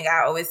first thing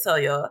I always tell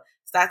y'all.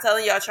 Stop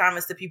telling y'all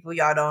traumas to people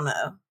y'all don't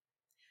know.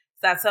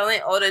 Stop telling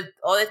all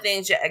the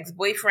things your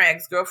ex-boyfriend,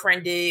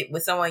 ex-girlfriend did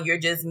with someone you're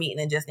just meeting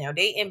and just now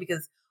dating,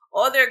 because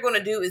all they're going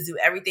to do is do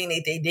everything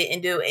that they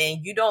didn't do,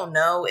 and you don't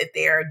know if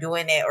they are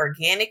doing that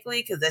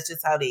organically because that's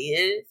just how they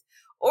is,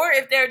 or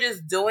if they're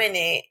just doing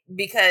it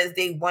because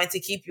they want to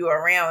keep you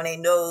around. They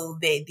know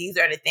that these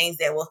are the things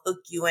that will hook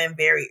you in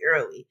very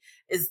early.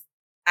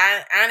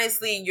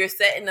 Honestly, you're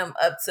setting them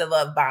up to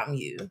love bomb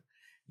you.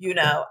 You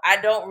know, I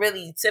don't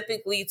really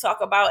typically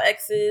talk about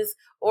exes,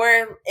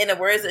 or in the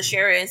words of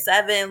Sharon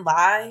 7,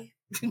 lie.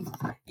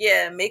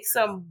 Yeah, make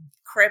some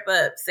crap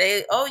up.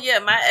 Say, oh yeah,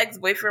 my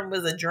ex-boyfriend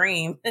was a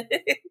dream.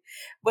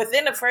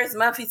 Within the first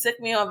month, he took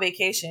me on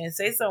vacation.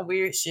 Say some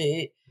weird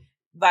shit.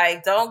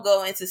 Like, don't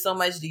go into so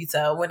much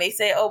detail. When they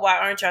say, oh, why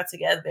aren't y'all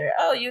together?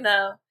 Oh,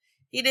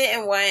 he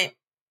didn't want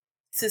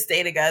to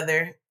stay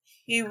together.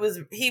 He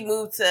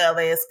moved to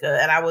Alaska,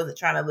 and I wasn't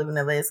trying to live in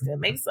Alaska.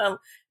 Make some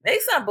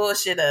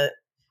bullshit up,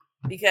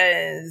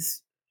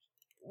 because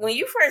when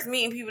you first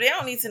meeting people, they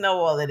don't need to know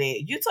all of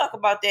that. You talk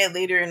about that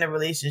later in the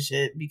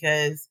relationship,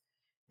 because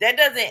that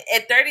doesn't,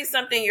 at 30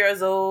 something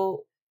years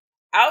old,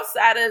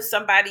 outside of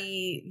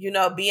somebody,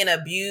 being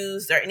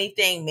abused or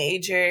anything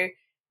major,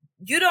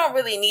 you don't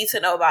really need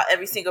to know about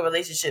every single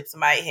relationship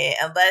somebody had,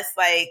 unless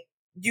like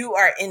you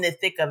are in the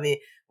thick of it.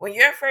 When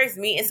you're first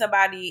meeting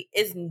somebody,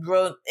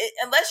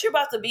 unless you're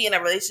about to be in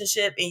a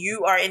relationship and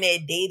you are in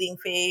that dating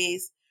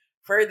phase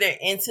further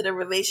into the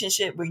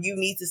relationship where you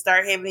need to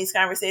start having these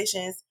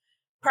conversations.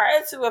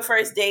 Prior to a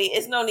first date,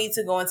 it's no need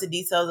to go into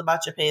details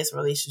about your past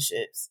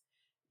relationships.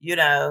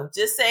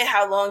 Just say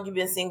how long you've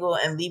been single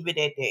and leave it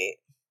at that.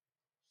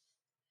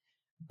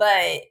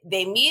 But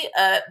they meet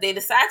up. They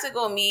decide to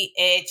go meet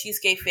at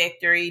Cheesecake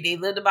Factory. They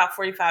lived about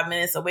 45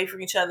 minutes away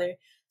from each other.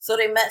 So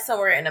they met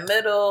somewhere in the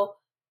middle.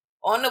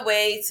 On the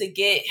way to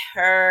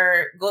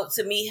go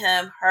to meet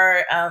him,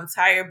 her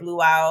tire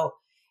blew out.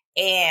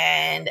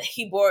 And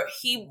he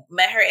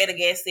met her at a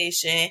gas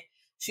station.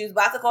 She was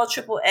about to call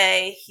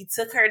AAA. He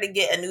took her to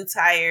get a new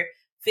tire,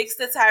 fixed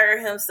the tire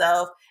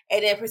himself,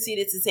 and then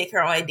proceeded to take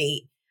her on a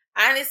date.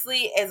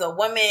 Honestly, as a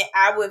woman,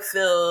 I would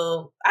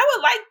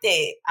like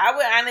that. I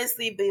would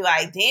honestly be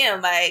like,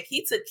 damn, like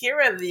he took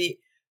care of it.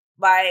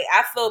 Like,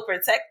 I feel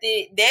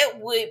protected. That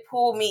would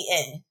pull me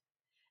in.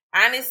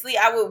 Honestly,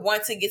 I would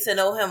want to get to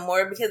know him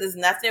more, because there's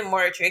nothing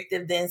more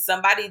attractive than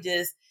somebody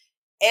just,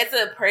 as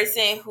a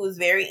person who's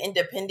very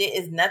independent,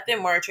 is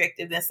nothing more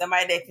attractive than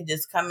somebody that can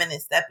just come in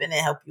and step in and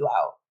help you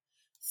out.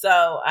 So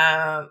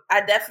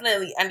I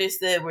definitely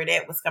understood where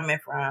that was coming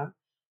from.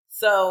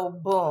 So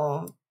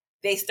boom,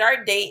 they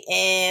start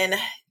dating.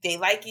 They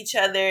like each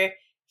other.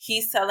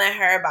 He's telling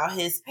her about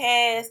his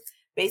past.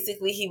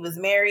 Basically, he was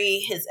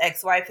married. His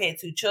ex-wife had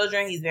 2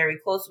 children. He's very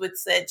close with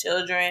said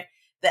children.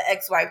 The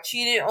ex-wife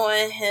cheated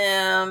on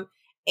him,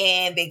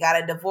 and they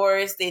got a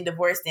divorce. They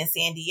divorced in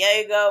San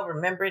Diego.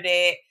 Remember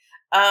that?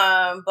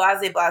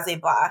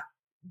 Blah.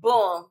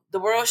 Boom. The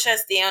world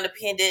shuts down. The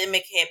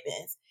pandemic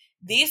happens.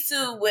 These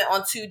two went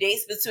on 2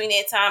 dates between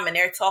that time, and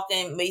they're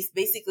talking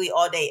basically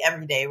all day,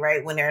 every day,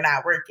 right? When they're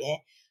not working.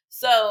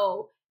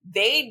 So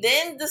they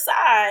then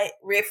decide,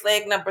 red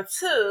flag number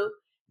 2,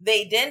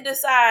 they then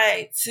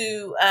decide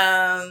to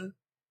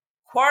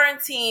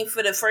quarantine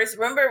for the first,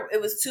 remember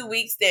it was 2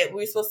 weeks that we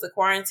were supposed to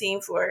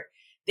quarantine for.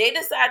 They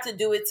decide to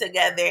do it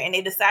together, and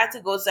they decide to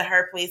go to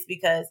her place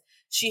because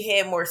she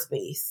had more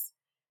space.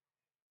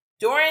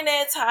 During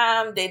that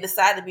time, they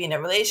decide to be in a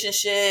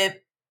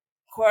relationship.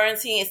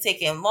 Quarantine is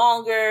taking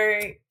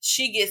longer.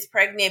 She gets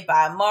pregnant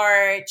by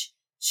March.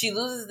 She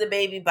loses the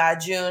baby by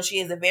June. She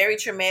has a very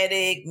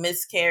traumatic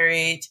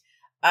miscarriage.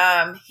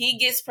 He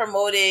gets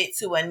promoted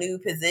to a new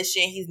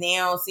position. He's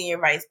now senior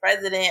vice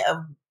president of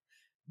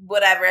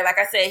whatever. Like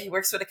I said, he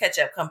works for the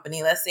ketchup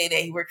company. Let's say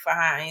that he worked for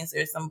Heinz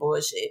or some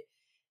bullshit.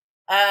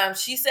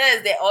 She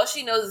says that all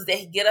she knows is that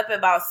he get up at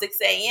about 6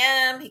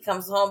 a.m. He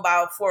comes home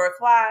about 4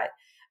 o'clock.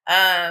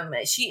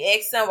 She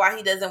asks him why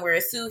he doesn't wear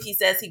a suit. He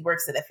says he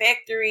works at a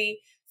factory.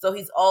 So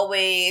he's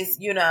always,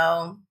 he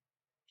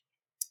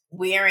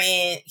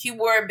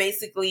wore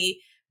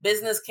basically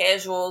business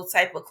casual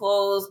type of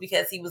clothes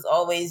because he was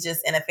always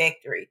just in a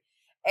factory.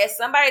 As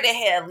somebody that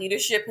had a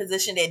leadership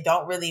position that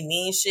don't really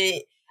mean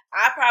shit,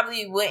 I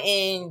probably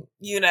wouldn't,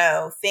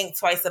 think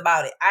twice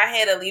about it. I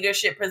had a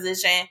leadership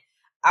position.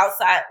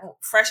 outside,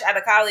 fresh out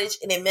of college,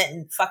 and it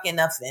meant fucking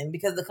nothing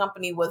because the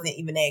company wasn't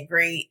even that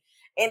great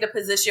and the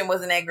position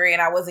wasn't that great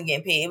and I wasn't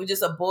getting paid. It was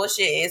just a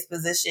bullshit ass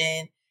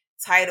position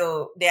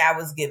title that I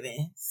was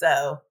given.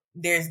 So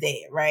there's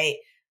that, right?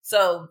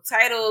 So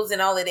titles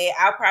and all of that,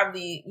 I'll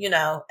probably,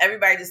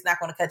 everybody just not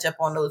going to catch up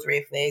on those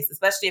red flags,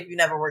 especially if you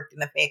never worked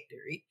in a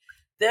factory.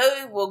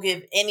 They will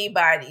give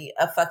anybody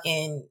a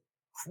fucking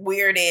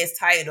weird ass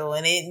title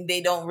and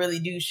they don't really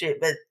do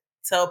shit but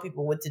tell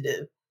people what to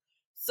do.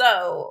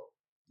 So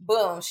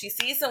boom, she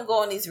sees him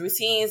go on these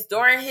routines.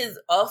 During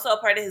also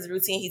part of his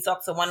routine, he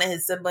talks to one of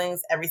his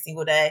siblings every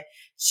single day.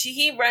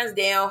 He runs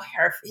down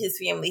his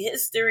family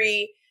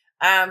history.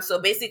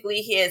 So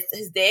basically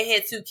his dad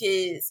had 2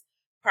 kids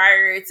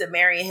prior to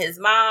marrying his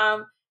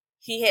mom.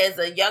 He has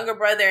a younger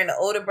brother and an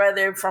older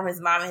brother from his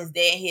mom and his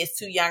dad. He has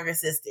 2 younger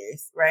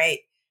sisters, right?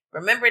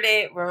 Remember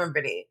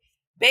that.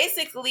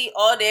 Basically,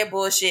 all that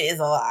bullshit is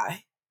a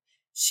lie.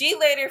 She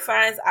later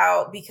finds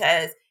out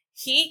because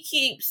he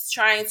keeps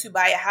trying to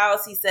buy a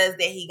house. He says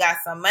that he got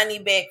some money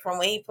back from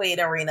when he played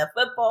arena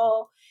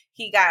football.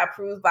 He got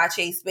approved by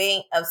Chase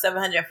Bank of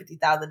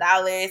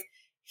 $750,000.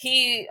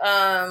 He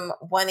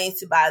wanted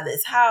to buy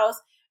this house.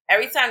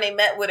 Every time they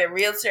met with a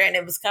realtor and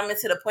it was coming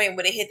to the point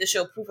where they had to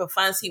show proof of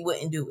funds, he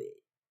wouldn't do it.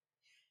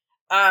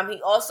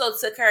 He also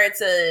took her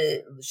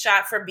to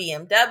shop for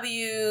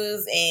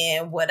BMWs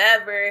and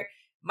whatever.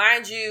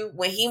 Mind you,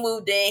 when he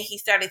moved in, he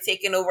started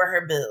taking over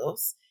her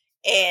bills.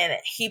 And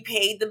he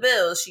paid the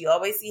bills. She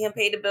always see him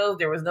pay the bills.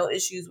 There was no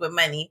issues with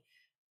money.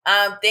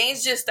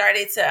 Things just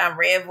started to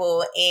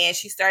unravel, and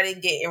she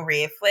started getting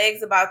red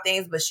flags about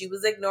things, but she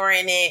was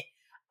ignoring it.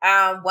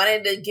 One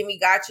of the gimme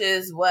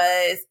gotchas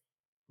was,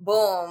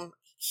 boom,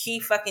 he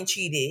fucking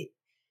cheated.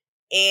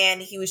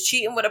 And he was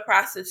cheating with a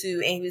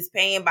prostitute, and he was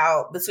paying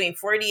about between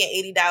 $40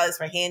 and $80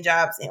 for hand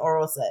jobs and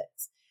oral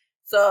sex.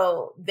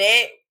 So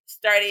that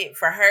started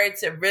for her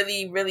to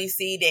really, really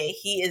see that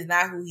he is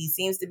not who he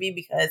seems to be,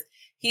 because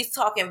he's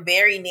talking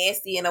very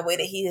nasty in a way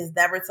that he has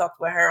never talked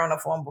with her on the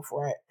phone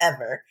before,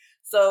 ever.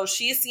 So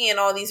she's seeing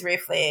all these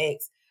red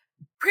flags.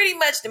 Pretty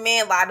much the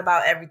man lied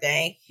about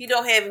everything. He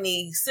don't have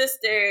any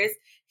sisters.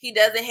 He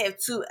doesn't have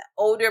 2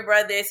 older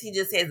brothers. He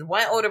just has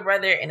 1 older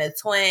brother and a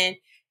twin.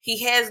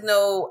 He has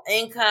no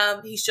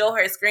income. He showed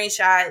her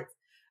screenshots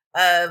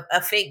of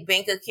a fake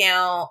bank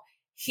account.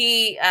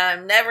 He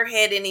never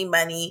had any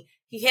money.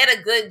 He had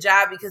a good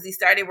job because he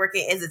started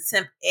working as a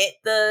temp at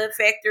the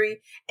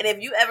factory. And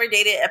if you ever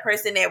dated a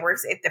person that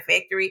works at the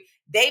factory,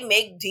 they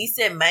make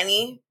decent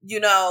money,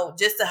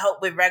 just to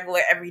help with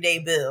regular everyday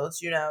bills,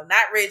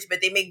 not rich,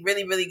 but they make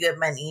really, really good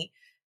money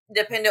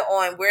depending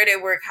on where they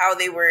work, how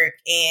they work,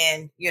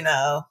 and,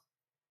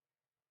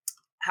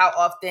 how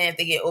often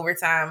they get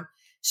overtime,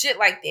 shit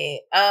like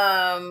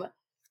that.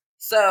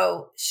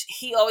 So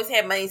he always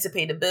had money to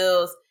pay the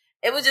bills.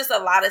 It was just a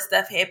lot of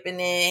stuff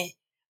happening.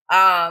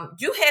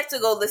 You have to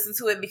go listen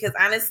to it because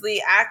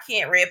honestly, I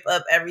can't wrap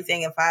up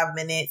everything in 5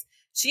 minutes.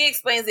 She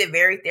explains it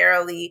very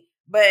thoroughly,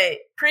 but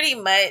pretty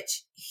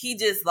much he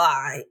just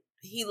lied.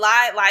 He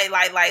lied.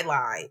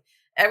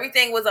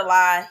 Everything was a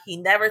lie. He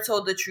never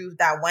told the truth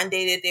that one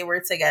day that they were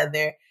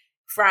together,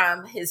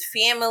 from his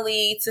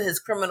family to his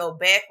criminal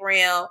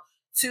background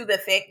to the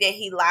fact that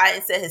he lied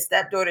and said his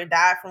stepdaughter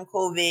died from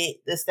COVID.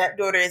 The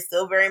stepdaughter is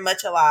still very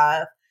much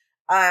alive.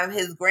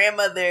 His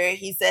grandmother,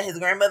 he said his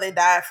grandmother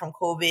died from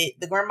COVID.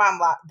 The grandmom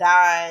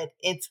died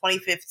in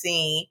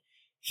 2015.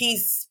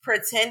 He's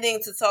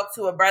pretending to talk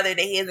to a brother that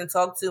he hasn't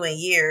talked to in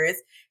years.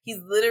 He's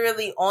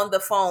literally on the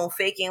phone,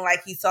 faking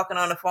like he's talking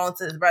on the phone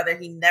to his brother.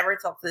 He never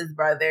talked to his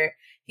brother.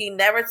 He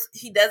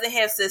doesn't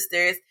have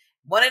sisters.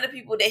 One of the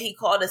people that he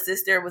called a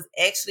sister was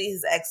actually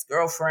his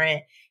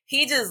ex-girlfriend.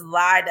 He just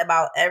lied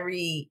about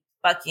every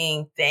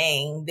fucking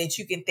thing that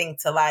you can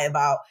think to lie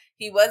about.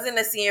 He wasn't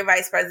a senior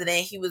vice president.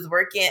 He was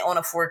working on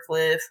a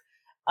forklift.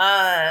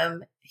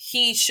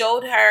 He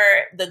showed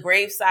her the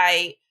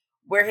gravesite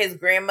where his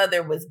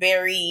grandmother was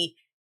buried.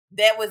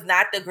 That was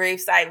not the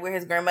gravesite where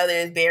his grandmother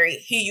is buried.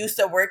 He used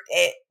to work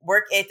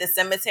at the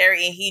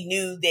cemetery, and he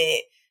knew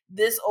that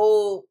this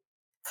old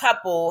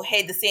couple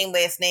had the same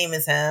last name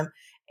as him,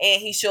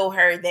 and he showed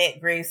her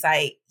that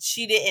gravesite.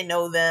 She didn't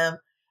know them.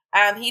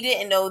 He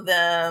didn't know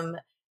them.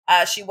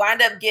 She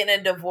wound up getting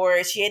a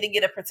divorce. She had to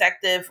get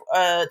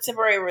a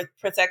temporary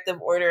protective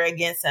order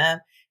against him.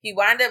 He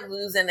wound up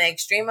losing an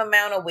extreme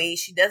amount of weight.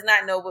 She does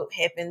not know what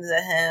happened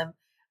to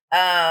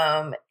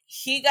him.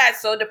 He got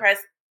so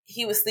depressed,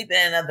 he was sleeping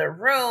in another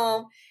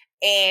room.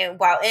 And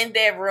while in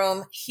that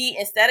room, he,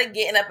 instead of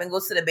getting up and go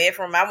to the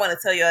bathroom, I want to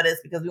tell you all this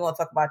because we want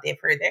to talk about that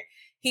further.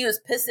 He was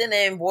pissing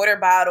in water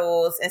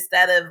bottles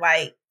instead of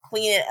like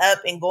cleaning up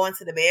and going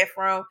to the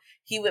bathroom.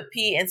 He would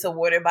pee into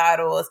water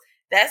bottles.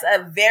 That's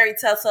a very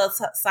telltale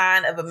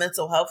sign of a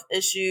mental health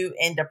issue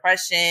and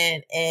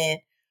depression and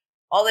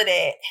all of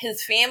that.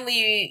 His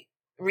family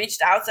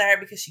reached out to her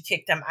because she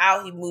kicked him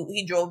out.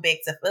 He drove back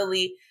to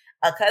Philly.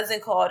 A cousin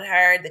called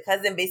her. The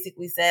cousin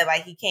basically said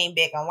like he came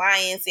back on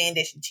lying, saying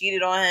that she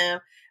cheated on him.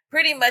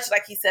 Pretty much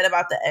like he said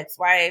about the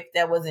ex-wife.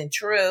 That wasn't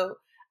true.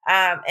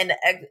 And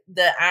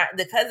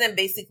the cousin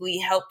basically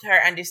helped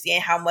her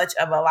understand how much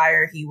of a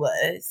liar he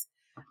was,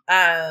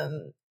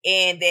 and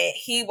that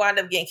he wound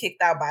up getting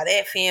kicked out by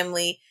that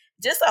family.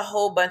 Just a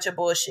whole bunch of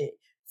bullshit.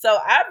 So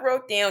I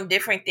wrote down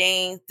different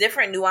things,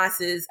 different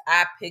nuances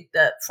I picked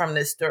up from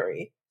this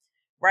story.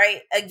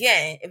 Right?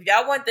 Again, if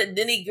y'all want the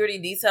nitty gritty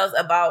details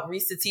about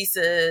Risa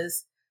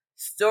Tisa's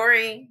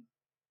story,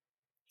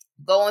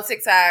 go on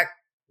TikTok,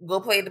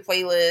 go play the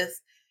playlist.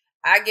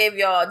 I gave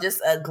y'all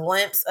just a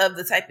glimpse of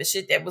the type of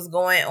shit that was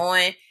going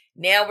on.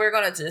 Now we're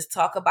going to just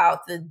talk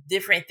about the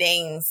different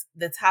things,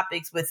 the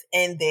topics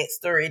within that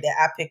story that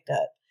I picked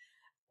up.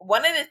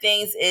 One of the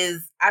things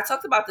is, I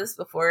talked about this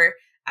before,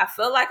 I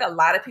feel like a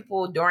lot of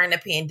people during the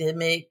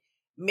pandemic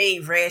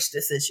made rash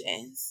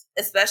decisions,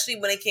 especially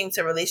when it came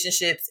to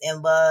relationships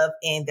and love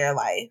in their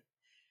life.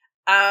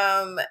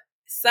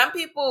 Some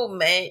people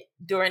met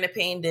during the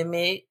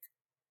pandemic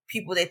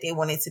people that they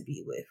wanted to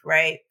be with,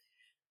 right?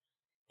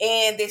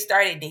 And they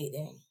started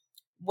dating.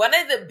 One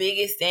of the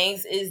biggest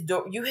things is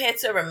you had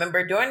to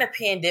remember during the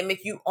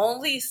pandemic, you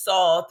only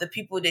saw the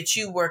people that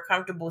you were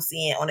comfortable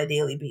seeing on a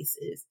daily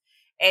basis.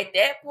 At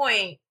that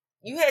point,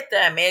 you had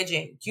to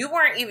imagine you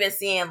weren't even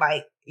seeing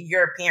like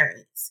your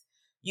parents.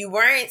 You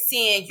weren't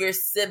seeing your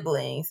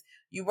siblings.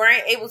 You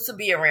weren't able to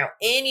be around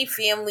any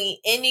family,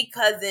 any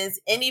cousins,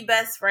 any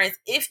best friends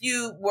if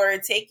you were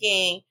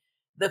taking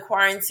the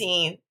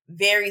quarantine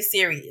very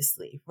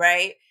seriously,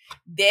 right?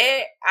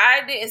 That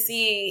I didn't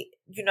see,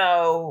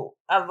 a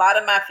lot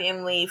of my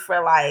family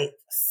for like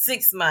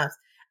 6 months.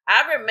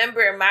 I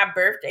remember my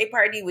birthday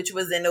party, which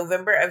was in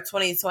November of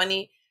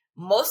 2020.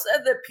 Most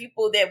of the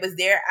people that was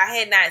there, I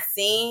had not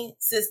seen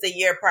since the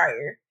year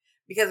prior.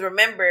 Because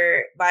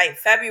remember, like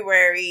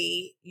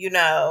February,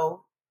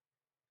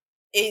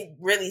 it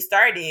really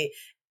started.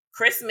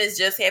 Christmas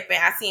just happened.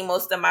 I seen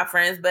most of my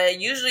friends, but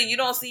usually you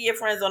don't see your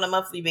friends on a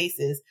monthly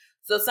basis.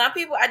 So some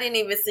people I didn't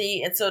even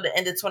see until the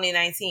end of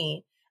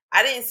 2019.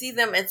 I didn't see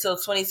them until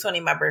 2020,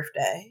 my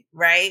birthday,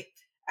 right?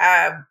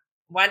 I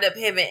wound up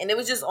having, and it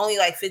was just only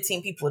like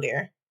 15 people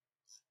there.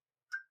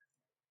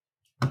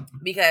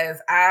 Because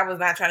I was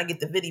not trying to get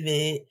the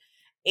vid,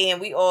 and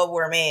we all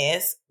wore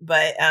masks.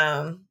 But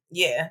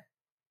yeah.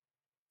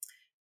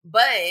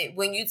 But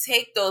when you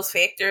take those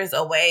factors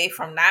away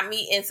from not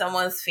meeting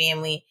someone's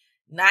family,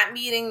 not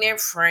meeting their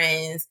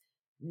friends,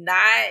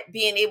 not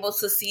being able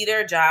to see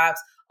their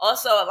jobs.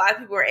 Also, a lot of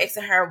people were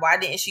asking her, why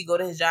didn't she go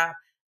to his job?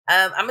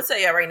 I'm going to tell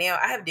you right now,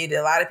 I have dated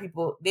a lot of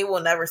people. They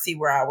will never see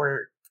where I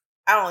work.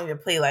 I don't even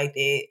play like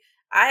that.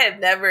 I have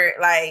never,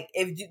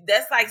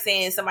 that's like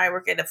saying somebody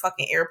work at the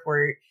fucking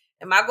airport.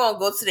 Am I going to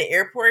go to the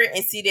airport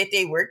and see that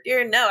they work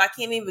there? No, I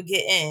can't even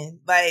get in.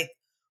 Like,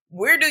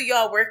 where do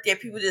y'all work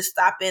that people just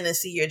stop in and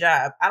see your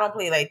job? I don't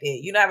play like that.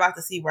 You're not about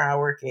to see where I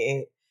work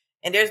at.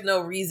 And there's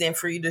no reason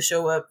for you to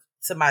show up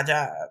to my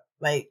job.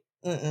 Like,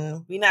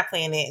 we're not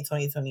playing that in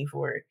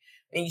 2024.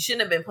 And you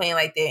shouldn't have been playing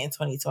like that in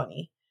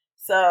 2020.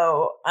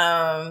 So,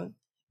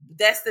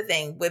 that's the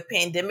thing with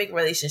pandemic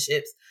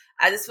relationships.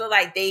 I just feel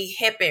like they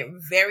happen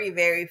very,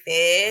 very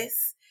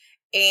fast.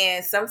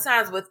 And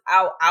sometimes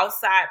without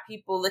outside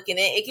people looking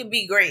in, it can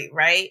be great,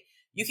 right?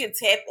 You can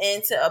tap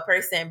into a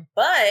person,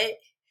 but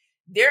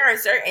there are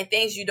certain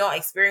things you don't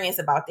experience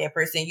about that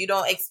person. You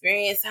don't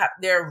experience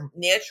their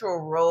natural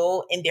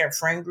role in their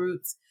friend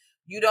groups.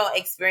 You don't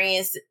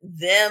experience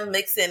them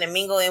mixing and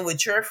mingling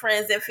with your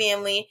friends and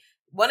family.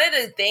 One of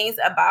the things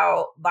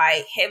about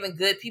like having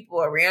good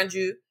people around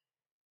you,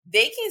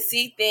 they can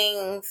see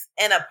things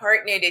in a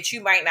partner that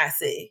you might not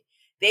see.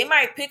 They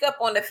might pick up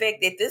on the fact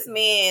that this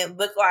man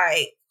look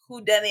like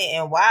who done it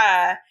and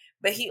why,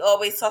 but he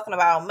always talking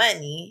about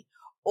money.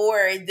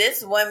 Or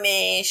this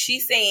woman,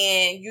 she's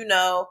saying,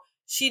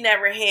 she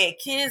never had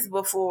kids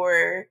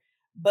before,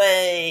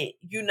 but,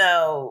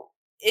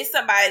 it's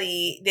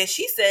somebody that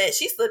she said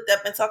she slipped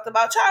up and talked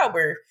about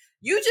childbirth.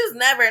 You just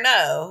never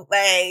know.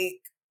 Like,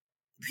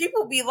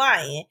 people be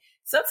lying.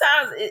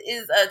 Sometimes it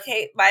is a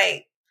case,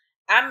 like,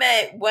 I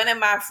met one of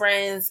my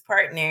friend's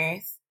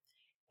partners,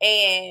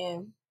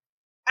 and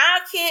I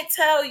can't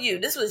tell you,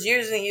 this was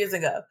years and years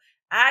ago.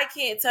 I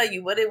can't tell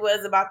you what it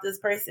was about this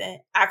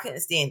person. I couldn't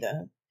stand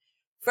them.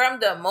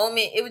 From the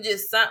moment, it was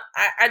just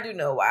I do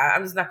know why.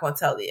 I'm just not going to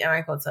tell it. I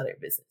ain't going to tell their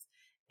business.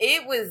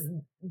 It was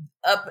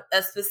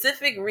a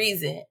specific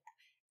reason.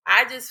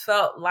 I just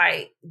felt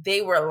like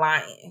they were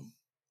lying.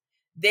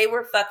 They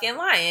were fucking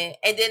lying.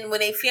 And then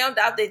when they found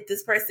out that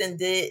this person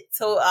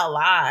told a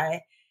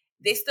lie,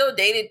 they still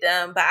dated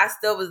them, but I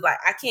still was like,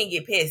 I can't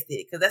get past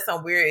it because that's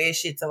some weird ass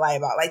shit to lie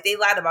about. Like, they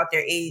lied about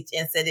their age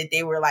and said that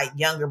they were like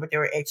younger, but they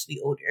were actually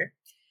older.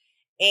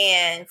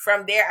 And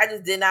from there, I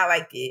just did not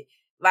like it.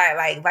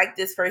 Like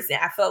this person,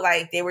 I felt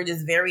like they were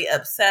just very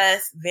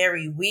obsessed,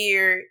 very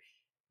weird,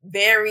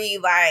 very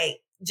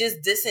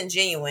just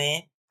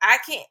disingenuine.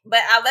 But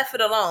I left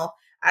it alone.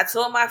 I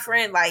told my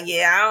friend,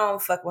 yeah, I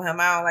don't fuck with him.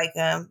 I don't like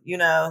him,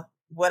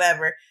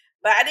 whatever.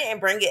 But I didn't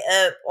bring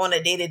it up on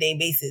a day-to-day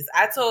basis.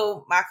 I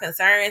told my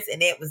concerns,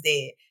 and that was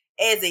that.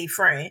 As a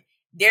friend,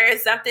 there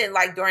is something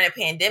like during a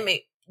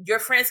pandemic, your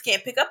friends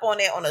can't pick up on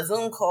that on a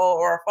Zoom call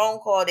or a phone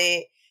call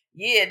that,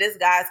 yeah, this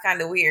guy's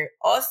kind of weird.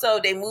 Also,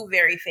 they move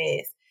very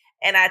fast.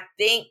 And I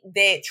think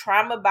that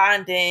trauma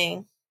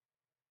bonding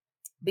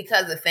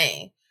becomes a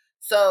thing.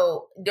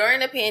 So during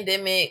the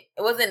pandemic,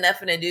 it wasn't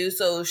nothing to do.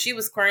 So she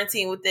was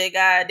quarantined with that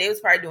guy. They was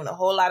probably doing a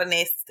whole lot of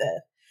nasty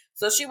stuff.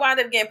 So she wound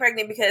up getting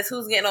pregnant because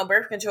who's getting on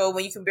birth control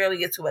when you can barely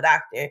get to a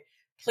doctor?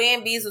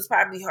 Plan B's was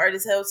probably hard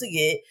as hell to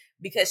get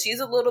because she's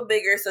a little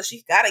bigger, so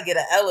she got to get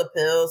an Ella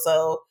pill.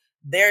 So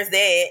there's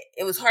that.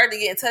 It was hard to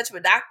get in touch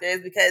with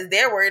doctors because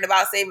they're worried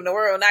about saving the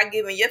world, not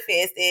giving your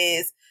fast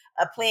ass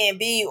a Plan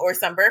B or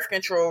some birth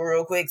control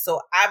real quick.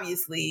 So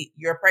obviously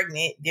you're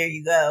pregnant. There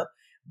you go.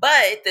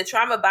 But the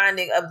trauma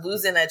bonding of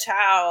losing a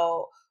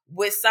child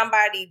with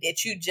somebody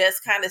that you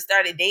just kind of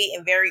started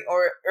dating very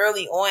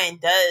early on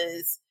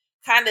does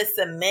kind of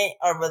cement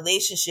a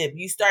relationship.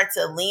 You start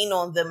to lean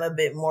on them a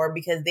bit more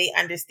because they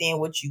understand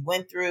what you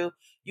went through.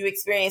 You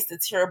experienced a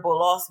terrible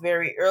loss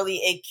very early.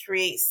 It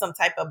creates some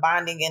type of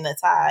bonding and a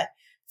tie.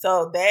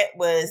 So that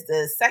was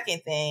the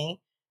second thing.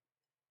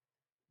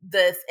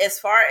 As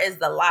far as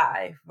the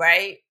lie,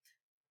 right?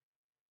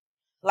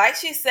 Like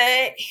she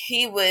said,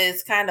 he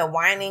was kind of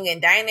whining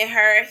and dining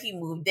her. He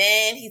moved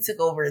in. He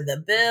took over the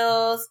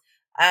bills.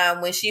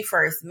 When she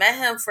first met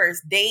him,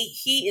 first date,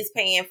 he is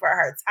paying for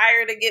her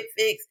tire to get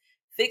fixed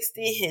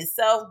it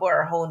himself, bought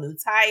her a whole new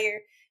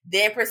tire,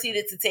 then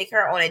proceeded to take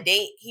her on a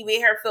date. He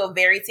made her feel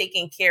very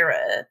taken care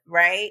of,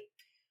 right?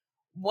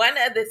 One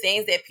of the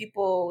things that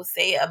people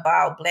say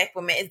about Black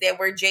women is that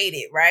we're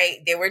jaded, right?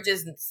 That we're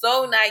just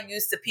so not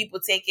used to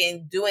people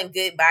doing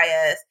good by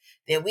us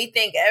that we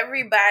think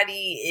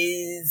everybody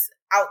is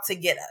out to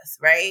get us,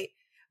 right?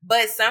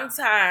 But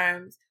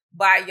sometimes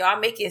by y'all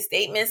making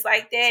statements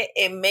like that,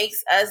 it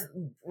makes us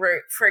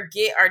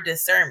forget our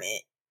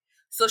discernment.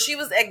 So she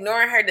was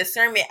ignoring her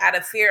discernment out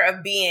of fear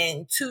of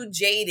being too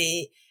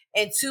jaded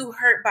and too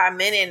hurt by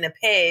men in the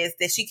past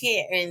that she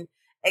can't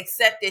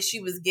accept that she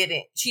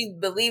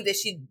believed that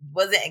she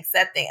wasn't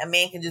accepting a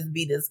man can just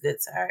be this good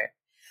to her,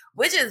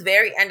 which is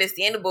very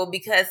understandable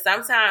because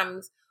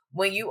sometimes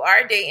when you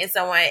are dating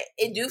someone,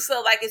 it do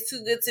feel like it's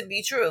too good to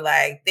be true.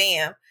 Like,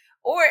 damn.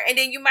 And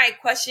then you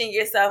might question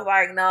yourself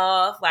like,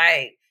 no,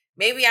 like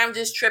maybe I'm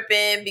just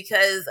tripping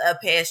because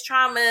of past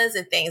traumas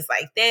and things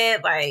like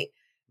that. Like,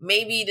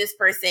 maybe this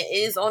person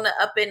is on the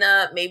up and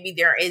up. Maybe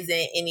there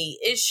isn't any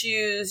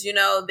issues,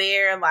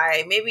 there.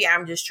 Like, maybe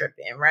I'm just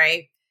tripping,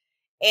 right?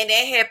 And that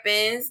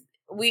happens.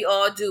 We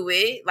all do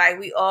it. Like,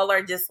 we all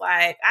are just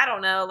like, I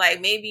don't know,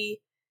 like maybe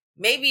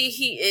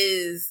he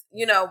is,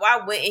 why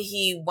wouldn't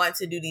he want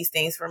to do these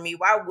things for me?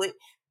 Why wouldn't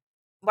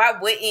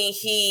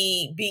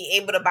he be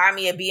able to buy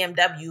me a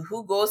BMW?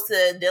 Who goes to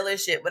a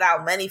dealership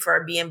without money for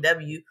a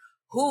BMW?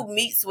 Who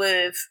meets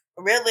with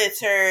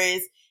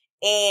realtors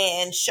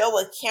and show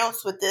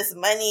accounts with this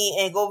money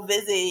and go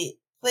visit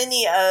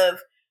plenty of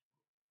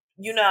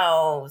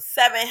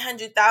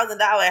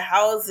 $700,000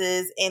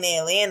 houses in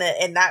Atlanta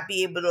and not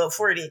be able to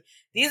afford it?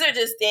 These are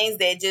just things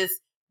that just,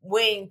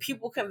 when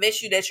people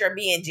convince you that you're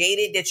being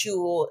jaded, that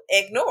you will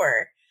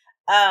ignore.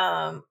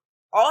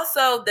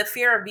 Also, the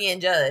fear of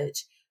being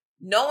judged.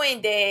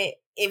 Knowing that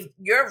if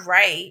you're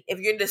right, if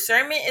your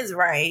discernment is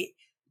right,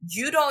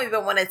 you don't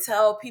even want to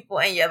tell people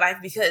in your life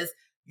because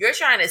you're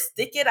trying to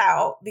stick it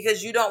out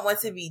because you don't want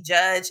to be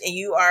judged and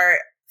you are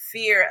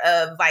fear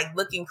of like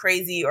looking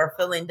crazy or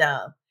feeling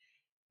dumb.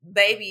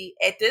 Baby,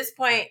 at this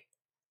point,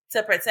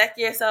 to protect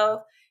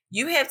yourself,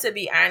 you have to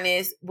be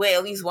honest with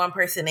at least one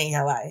person in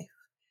your life.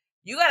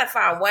 You got to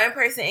find one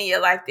person in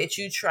your life that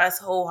you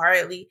trust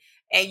wholeheartedly,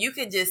 and you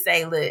can just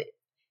say, look,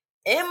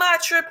 am I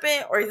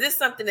tripping or is this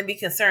something to be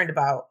concerned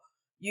about?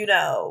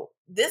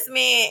 This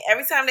man,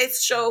 every time they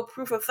show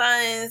proof of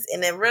funds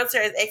and the realtor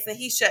is asking,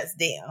 he shuts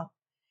down.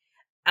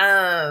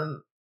 I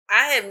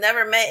have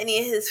never met any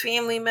of his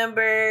family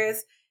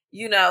members.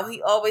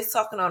 He always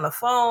talking on the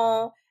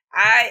phone.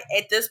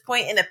 At this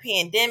point in the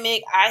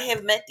pandemic, I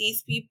have met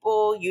these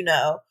people,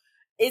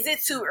 Is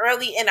it too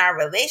early in our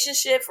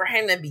relationship for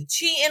him to be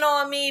cheating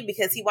on me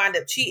because he wound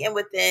up cheating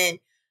within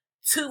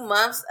 2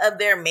 months of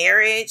their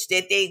marriage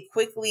that they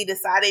quickly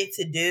decided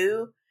to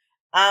do?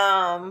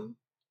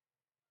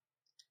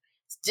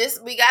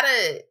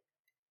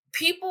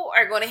 People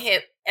are going to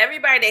have,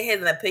 everybody that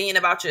has an opinion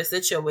about your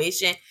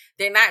situation,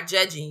 they're not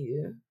judging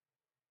you.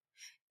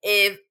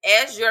 If,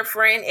 as your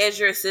friend, as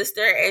your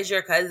sister, as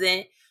your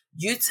cousin,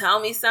 you tell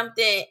me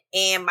something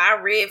and my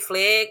red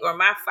flag or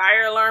my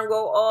fire alarm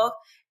go off,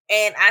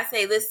 and I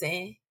say,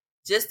 listen,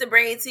 just to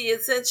bring it to your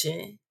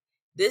attention,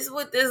 this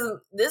what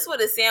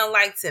it sound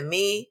like to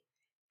me.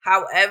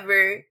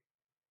 However,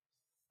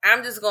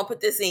 I'm just gonna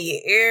put this in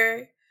your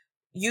ear.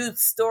 You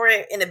store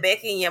it in the back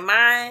of your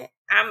mind.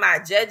 I'm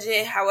not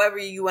judging. However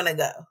you want to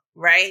go,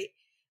 right?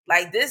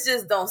 Like, this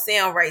just don't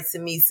sound right to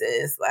me,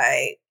 sis.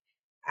 Like,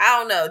 I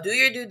don't know. Do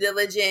your due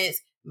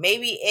diligence.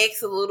 Maybe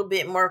ask a little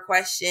bit more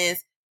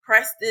questions.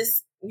 Press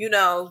this,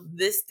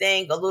 this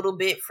thing a little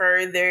bit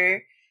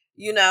further.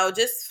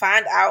 Just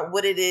find out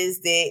what it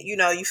is that,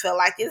 you feel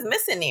like is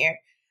missing there.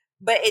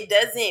 but it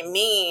doesn't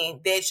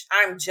mean that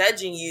I'm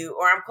judging you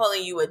or I'm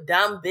calling you a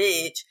dumb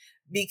bitch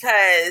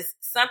because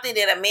something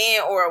that a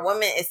man or a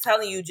woman is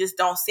telling you just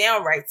don't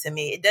sound right to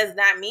me. It does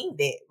not mean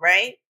that,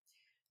 right?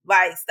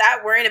 Like,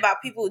 stop worrying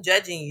about people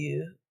judging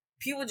you.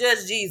 People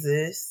judge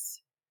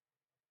Jesus.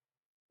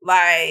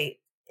 Like,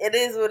 it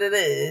is what it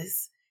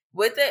is.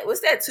 What's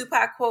that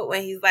Tupac quote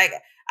when he's like,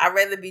 I'd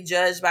rather be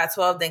judged by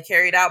 12 than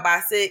carried out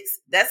by 6?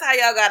 That's how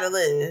y'all gotta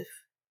live.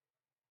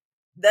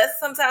 That's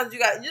sometimes you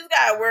just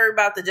gotta worry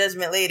about the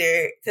judgment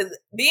later, because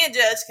being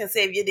judged can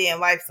save your damn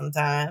life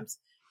sometimes.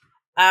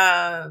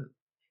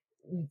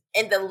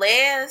 In the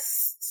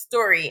last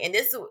story, and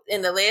this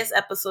in the last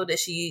episode that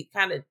she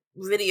kind of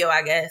video,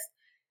 I guess,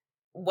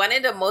 one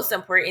of the most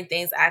important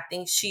things I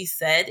think she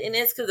said in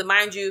this, because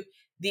mind you,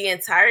 the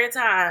entire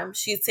time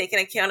she's taking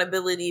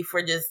accountability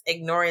for just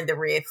ignoring the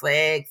red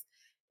flags,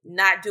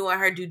 not doing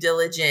her due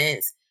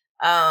diligence,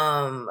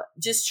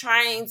 just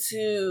trying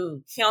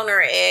to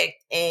counteract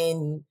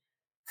and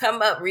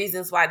come up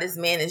reasons why this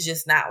man is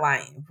just not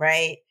lying,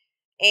 right?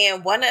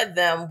 And one of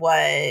them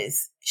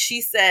was,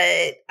 she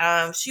said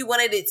she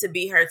wanted it to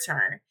be her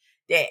turn.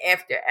 That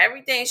after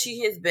everything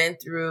she has been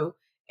through,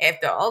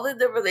 after all of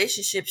the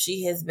relationships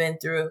she has been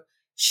through,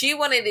 she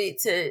wanted it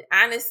to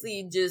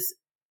honestly just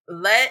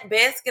let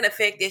bask in the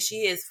fact that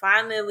she has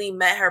finally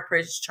met her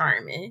Prince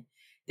Charming,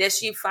 that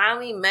she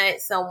finally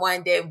met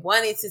someone that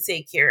wanted to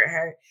take care of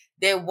her,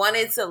 that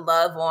wanted to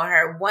love on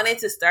her, wanted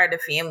to start a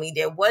family,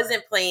 that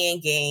wasn't playing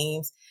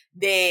games,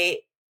 that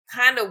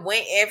kind of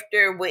went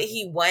after what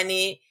he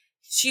wanted.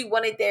 She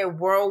wanted that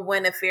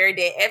whirlwind affair,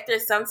 that after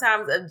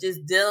sometimes of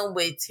just dealing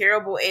with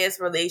terrible ass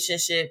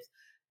relationships,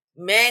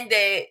 men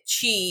that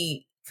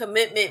cheat,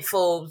 commitment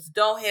phobes,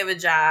 don't have a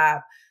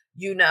job,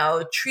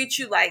 treat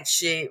you like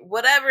shit,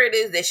 whatever it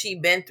is that she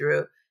been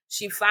through,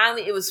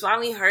 it was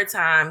finally her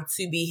time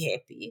to be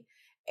happy.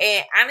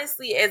 And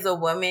honestly, as a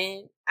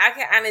woman, I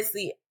can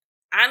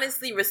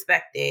honestly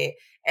respect that.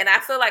 And I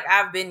feel like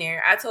I've been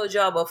there. I told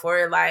y'all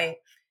before, like,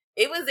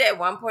 it was at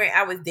one point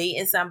I was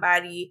dating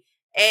somebody,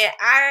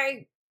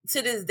 and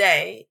to this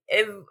day,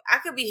 if I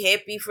could be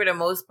happy for the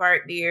most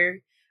part there,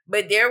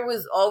 but there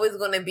was always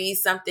going to be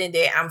something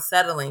that I'm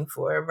settling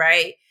for,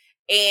 right?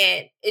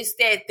 And it's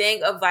that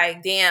thing of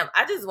like, damn,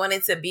 I just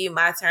wanted to be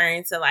my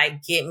turn to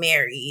like get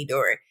married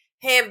or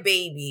have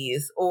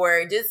babies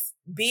or just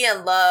be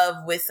in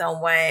love with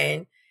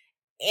someone.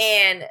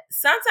 And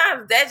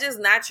sometimes that's just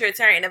not your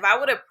turn. And if I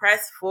would have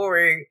pressed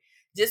forward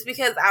just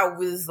because I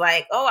was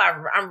like, oh,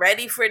 I'm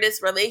ready for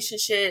this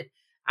relationship,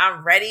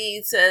 I'm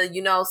ready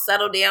to,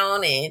 settle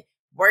down and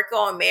work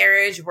on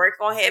marriage, work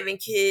on having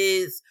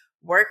kids,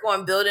 work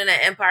on building an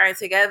empire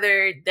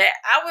together, that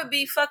I would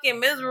be fucking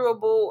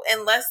miserable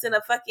in less than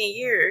a fucking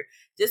year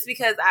just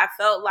because I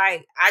felt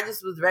like I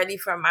just was ready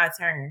for my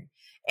turn.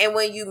 And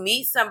when you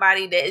meet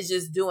somebody that is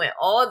just doing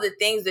all the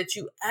things that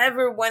you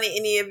ever wanted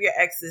any of your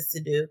exes to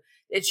do,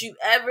 that you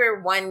ever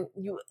want,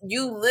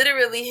 you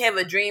literally have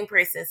a dream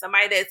person,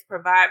 somebody that's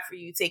provide for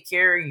you, take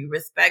care of you,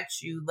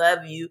 respect you,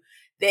 love you,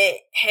 that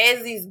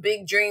has these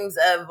big dreams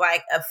of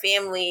like a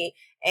family,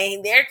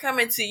 and they're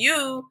coming to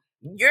you.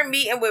 You're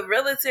meeting with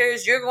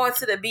realtors. You're going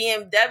to the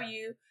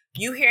BMW.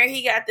 You hearing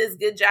he got this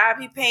good job.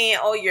 He paying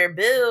all your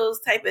bills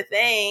type of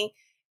thing.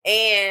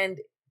 And,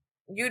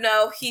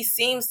 he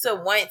seems to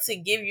want to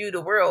give you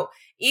the world,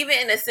 even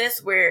in a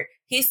sense where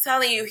he's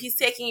telling you, he's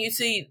taking you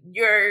to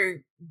your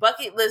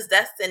bucket list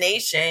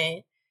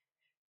destination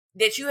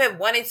that you have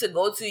wanted to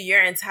go to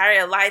your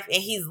entire life.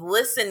 And he's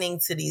listening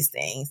to these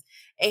things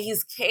and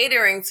he's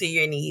catering to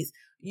your needs.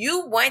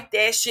 You want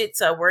that shit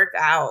to work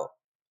out.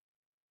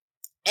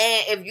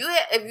 And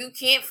if you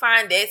can't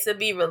find that to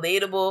be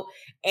relatable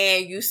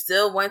and you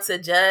still want to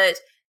judge,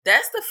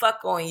 that's the fuck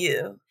on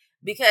you.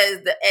 Because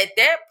at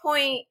that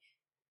point,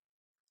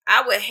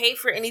 I would hate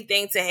for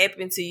anything to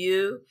happen to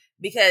you,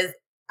 because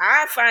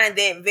I find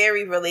that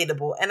very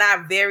relatable and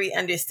I very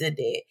understood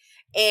that.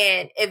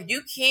 And if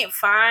you can't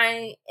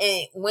find,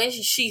 and when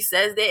she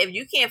says that, if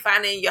you can't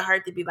find it in your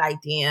heart to be like,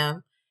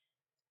 damn,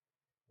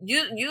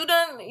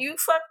 you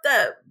fucked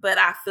up, but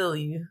I feel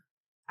you.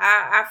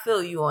 I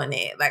feel you on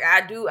that. Like,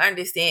 I do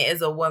understand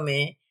as a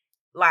woman,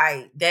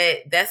 like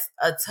that's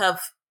a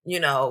tough,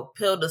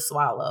 pill to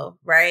swallow,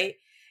 right?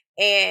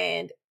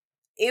 And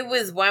it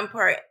was one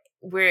part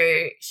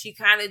where she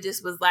kind of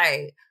just was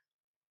like,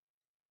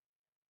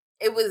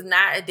 it was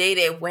not a day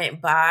that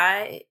went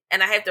by,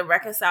 and I have to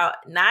reconcile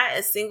not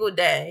a single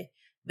day,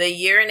 the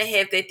year and a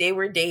half that they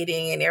were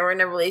dating and they were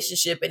in a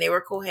relationship and they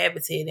were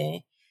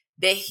cohabitating,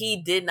 that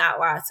he did not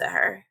lie to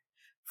her.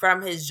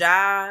 From his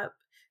job,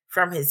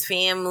 from his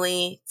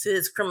family, to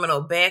his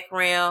criminal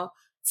background,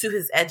 to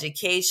his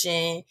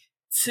education,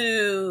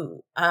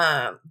 to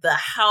the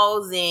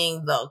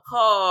housing, the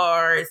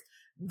cars,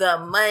 the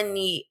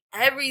money.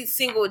 Every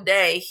single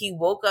day he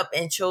woke up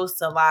and chose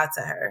to lie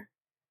to her.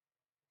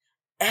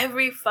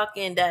 Every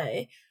fucking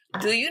day.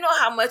 Do you know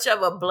how much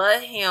of a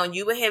bloodhound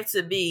you would have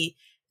to be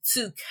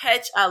to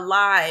catch a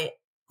lie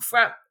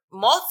from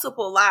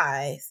multiple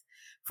lies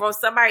from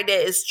somebody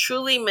that is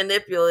truly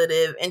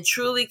manipulative and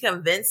truly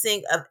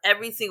convincing of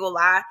every single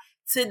lie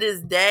to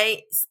this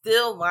day,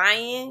 still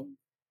lying,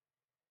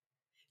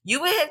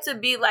 you would have to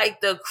be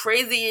like the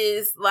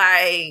craziest,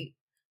 like,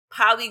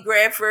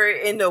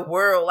 polygrapher in the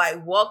world,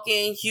 like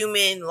walking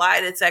human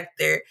lie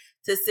detector,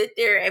 to sit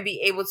there and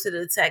be able to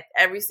detect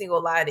every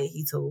single lie that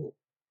he told.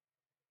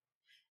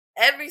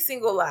 Every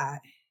single lie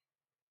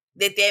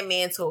that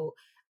man told.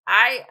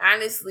 I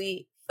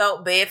honestly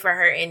felt bad for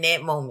her in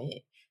that moment,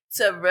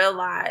 to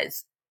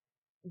realize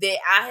that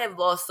I have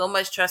lost so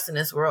much trust in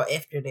this world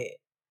after that.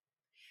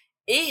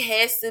 It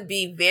has to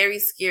be very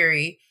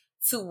scary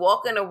to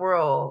walk in a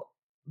world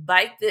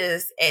like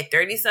this at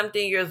 30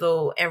 something years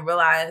old and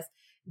realize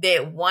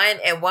that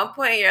at one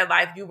point in your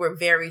life you were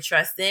very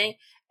trusting,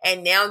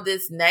 and now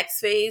this next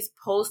phase,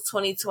 post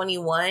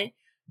 2021,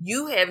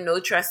 you have no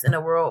trust in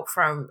the world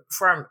from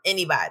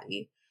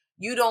anybody.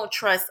 You don't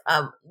trust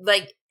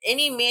like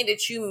any man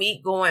that you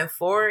meet going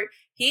forward.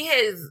 He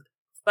has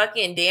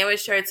fucking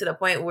damaged her to the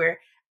point where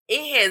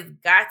it has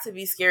got to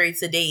be scary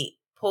to date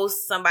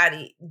post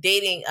somebody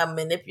dating a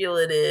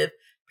manipulative,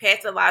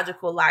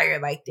 pathological liar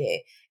like that.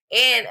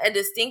 And a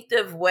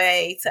distinctive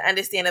way to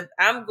understand it,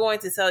 I'm going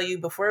to tell you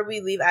before we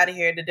leave out of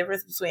here the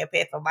difference between a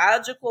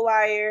pathological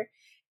liar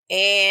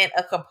and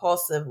a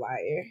compulsive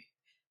liar.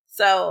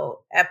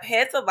 So a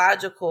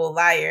pathological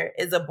liar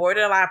is a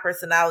borderline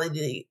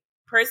personality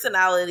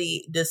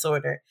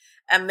disorder,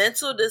 a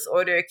mental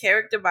disorder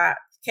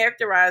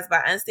characterized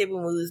by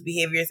unstable moods,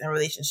 behaviors, and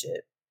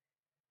relationships.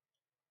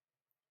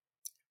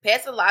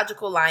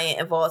 Pathological lying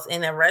involves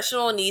an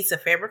irrational need to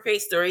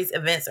fabricate stories,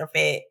 events, or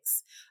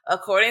facts.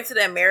 According to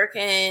the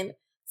American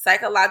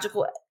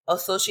Psychological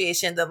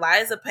Association, the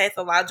lies a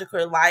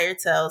pathological liar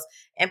tells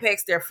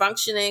impacts their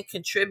functioning,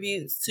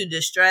 contributes to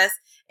distress,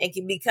 and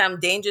can become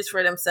dangerous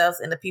for themselves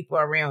and the people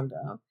around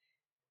them.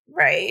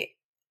 Right?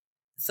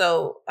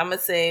 So I'm going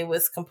to say it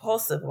was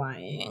compulsive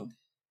lying.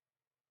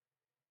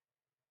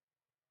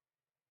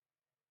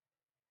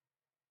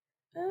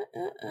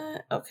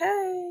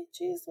 Okay.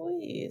 Jeez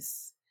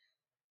Louise.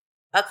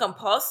 A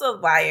compulsive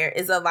liar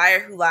is a liar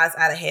who lies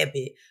out of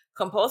habit.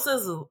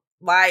 Compulsive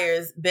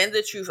liars bend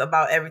the truth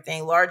about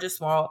everything, large or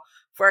small.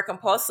 For a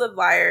compulsive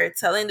liar,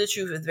 telling the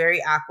truth is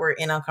very awkward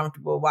and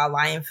uncomfortable, while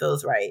lying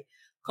feels right.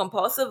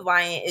 Compulsive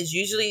lying is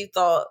usually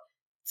thought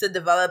to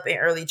develop in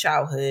early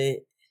childhood.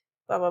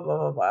 Blah, blah, blah,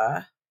 blah,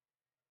 blah.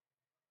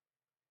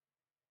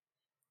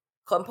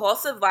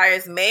 Compulsive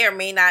liars may or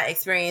may not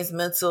experience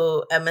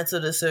mental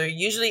disorder.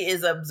 Usually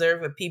is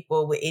observed with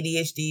people with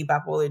ADHD,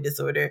 bipolar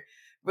disorder,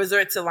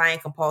 resort to lying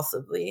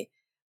compulsively.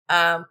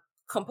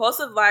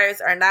 Compulsive liars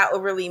are not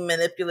overly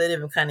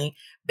manipulative and cunning.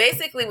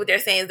 Basically, what they're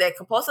saying is that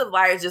compulsive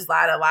liars just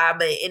lie to lie,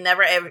 but it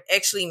never ever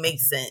actually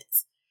makes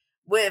sense.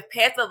 With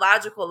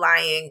pathological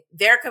lying,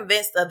 they're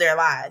convinced of their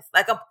lies.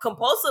 Like a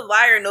compulsive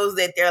liar knows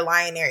that they're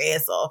lying their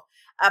ass off.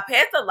 A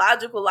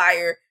pathological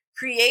liar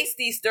creates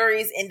these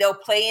stories and they'll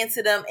play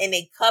into them, and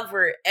they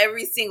cover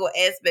every single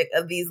aspect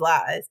of these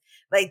lies.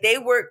 Like they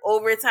work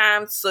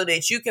overtime so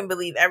that you can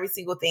believe every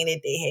single thing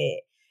that they had.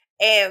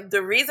 And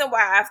the reason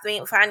why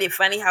I find it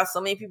funny how so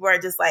many people are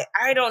just like,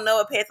 I don't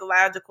know a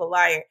pathological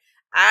liar.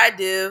 I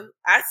do.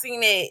 I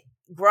seen it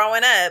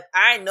growing up.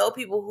 I know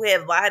people who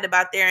have lied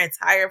about their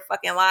entire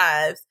fucking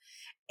lives,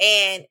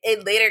 and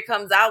it later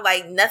comes out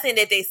like nothing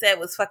that they said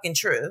was fucking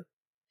true.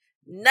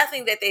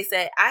 Nothing that they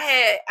said.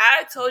 I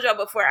told y'all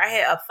before, I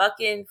had a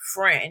fucking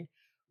friend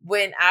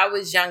when I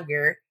was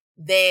younger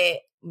that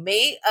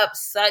made up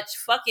such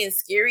fucking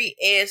scary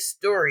ass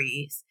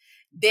stories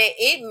that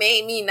it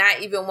made me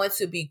not even want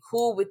to be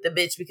cool with the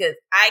bitch, because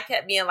I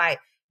kept being like,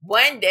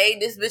 one day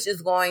this bitch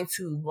is going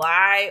to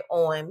lie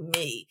on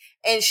me.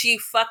 And she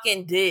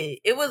fucking did.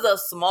 It was a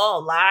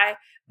small lie,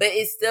 but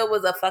it still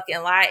was a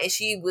fucking lie, and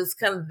she was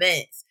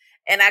convinced.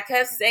 And I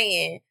kept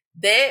saying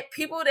that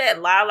people that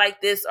lie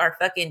like this are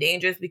fucking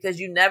dangerous, because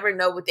you never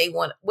know what they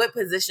want, what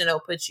position they'll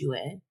put you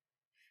in.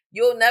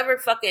 You'll never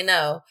fucking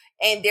know.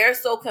 And they're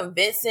so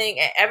convincing,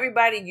 and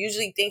everybody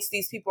usually thinks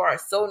these people are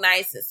so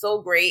nice and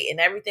so great and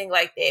everything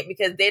like that,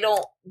 because they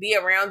don't be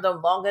around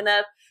them long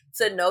enough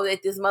to know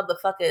that this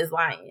motherfucker is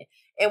lying.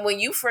 And when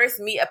you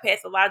first meet a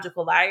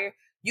pathological liar,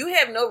 you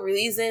have no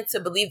reason to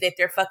believe that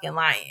they're fucking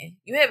lying.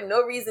 You have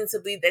no reason to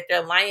believe that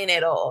they're lying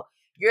at all.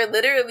 You're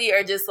literally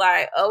are just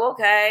like, oh,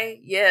 okay,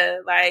 yeah,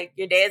 like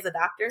your dad's a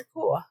doctor,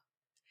 cool.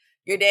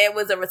 Your dad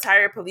was a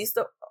retired police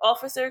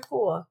officer,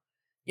 cool.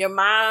 Your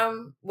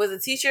mom was a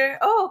teacher,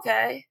 oh,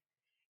 okay.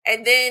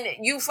 And then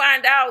you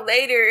find out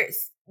later,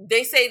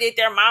 they say that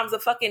their mom's a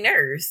fucking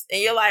nurse.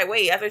 And you're like,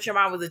 wait, I thought your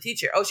mom was a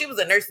teacher. Oh, she was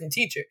a nurse and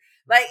teacher.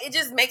 Like, it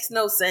just makes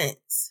no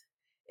sense.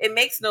 It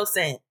makes no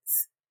sense.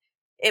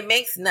 It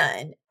makes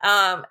none.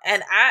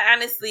 And I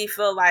honestly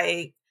feel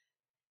like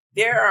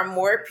there are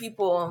more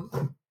people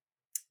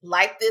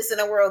like this in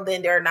the world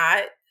than they're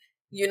not.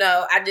 You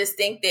know, I just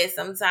think that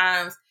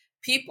sometimes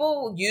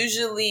people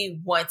usually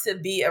want to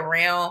be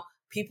around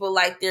people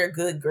like their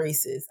good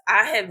graces.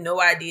 I have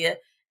no idea.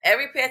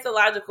 Every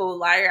pathological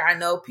liar I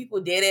know,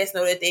 people dead ass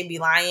know that they be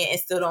lying and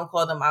still don't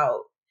call them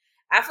out.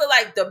 I feel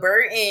like the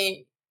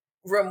burden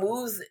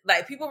removes,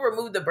 like, people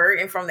remove the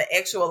burden from the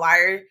actual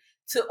liar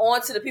to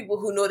onto the people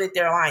who know that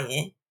they're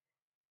lying.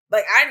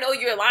 Like, I know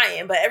you're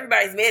lying, but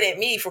everybody's mad at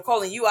me for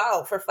calling you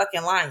out for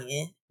fucking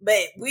lying.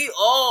 But we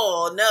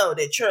all know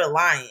that you're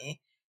lying.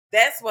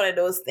 That's one of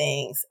those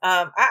things.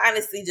 I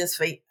honestly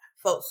just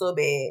felt so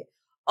bad.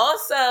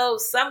 Also,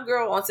 some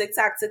girl on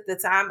TikTok took the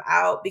time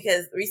out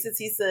because Risa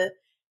Tisa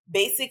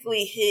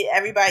basically hid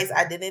everybody's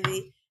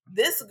identity.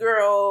 This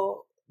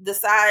girl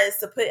decides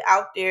to put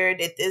out there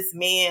that this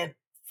man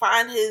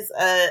find his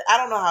I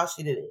don't know how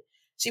she did it.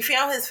 She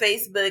found his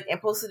Facebook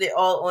and posted it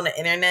all on the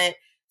internet.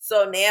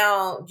 So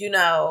now,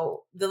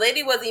 the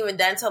lady wasn't even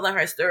done telling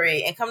her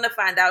story, and come to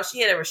find out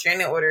she had a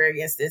restraining order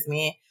against this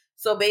man.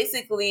 So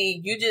basically,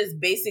 you just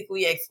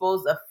basically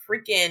exposed a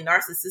freaking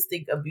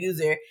narcissistic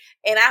abuser.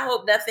 And I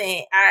hope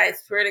nothing, I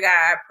swear to God,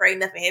 I pray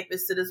nothing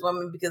happens to this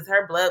woman, because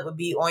her blood would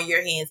be on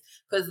your hands,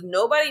 because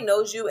nobody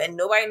knows you and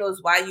nobody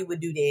knows why you would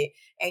do that.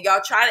 And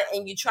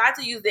you try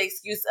to use the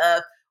excuse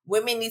of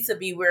women need to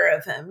be aware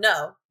of him.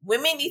 No,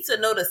 women need to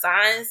know the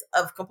signs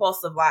of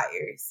compulsive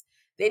liars.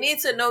 They need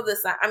to know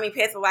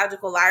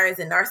pathological liars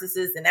and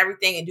narcissists and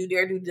everything, and do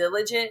their due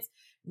diligence.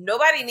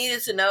 Nobody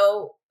needed to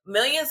know.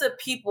 Millions of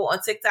people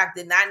on TikTok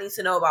did not need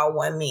to know about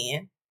one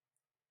man.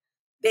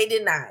 They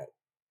did not.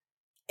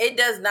 It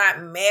does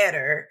not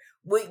matter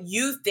what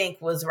you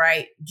think was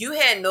right. You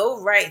had no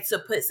right to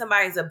put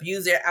somebody's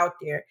abuser out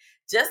there.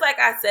 Just like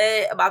I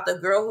said about the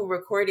girl who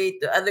recorded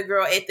the other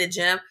girl at the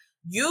gym,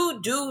 you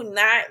do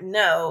not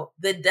know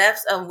the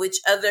depths of which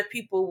other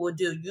people will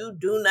do. You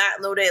do not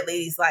know that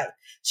lady's life.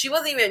 She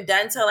wasn't even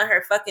done telling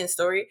her fucking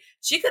story.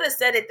 She could have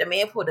said that the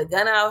man pulled a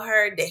gun out of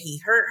her, that he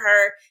hurt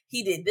her,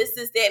 he did this,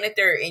 that, and the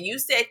third. And you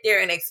sat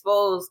there and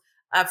exposed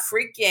a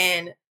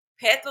freaking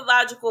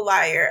pathological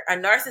liar, a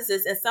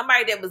narcissist, and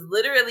somebody that was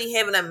literally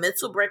having a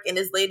mental break in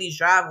this lady's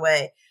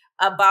driveway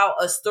about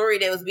a story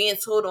that was being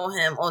told on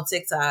him on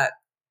TikTok.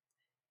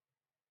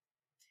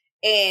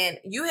 And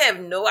you have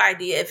no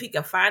idea if he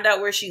can find out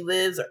where she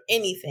lives or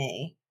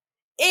anything.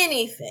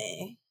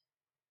 Anything.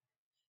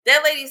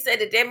 That lady said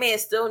that man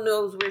still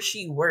knows where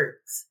she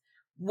works.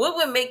 What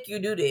would make you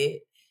do that?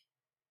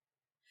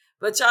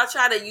 But y'all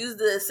try to use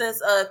the sense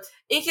of,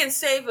 it can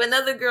save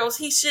another girl's,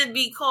 he should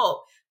be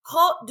caught.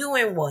 Caught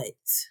doing what?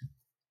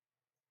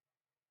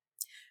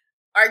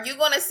 Are you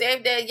going to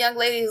save that young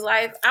lady's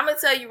life? I'm going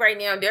to tell you right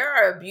now, there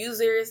are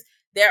abusers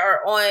that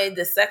are on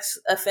the sex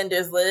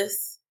offenders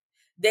list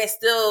that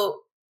still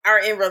are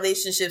in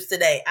relationships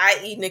today,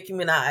 i.e. Nicki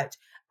Minaj.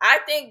 I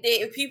think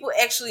that if people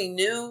actually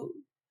knew,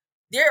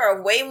 there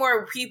are way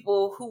more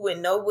people who would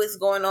know what's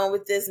going on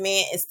with this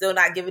man and still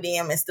not give a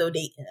damn and still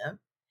date him.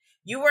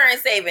 You weren't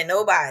saving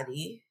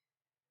nobody.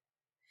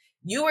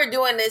 You were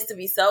doing this to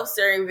be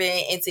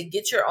self-serving and to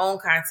get your own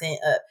content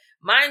up.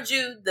 Mind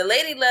you, the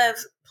lady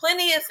loves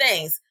plenty of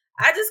things.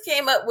 I just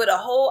came up with a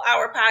whole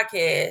hour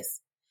podcast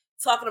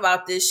talking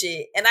about this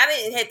shit, and I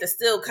didn't have to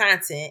steal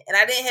content, and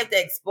I didn't have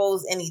to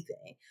expose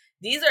anything.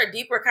 These are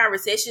deeper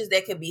conversations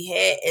that can be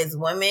had as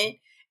women.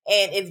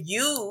 And if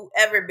you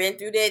ever been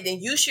through that, then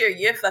you share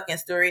your fucking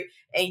story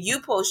and you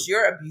post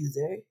your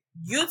abuser.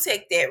 You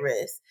take that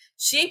risk.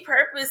 She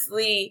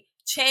purposely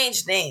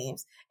changed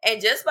names. And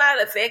just by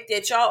the fact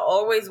that y'all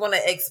always want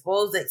to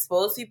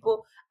expose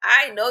people,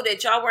 I know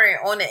that y'all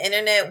weren't on the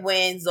internet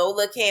when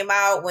Zola came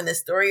out, when the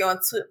story on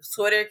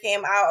Twitter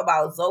came out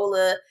about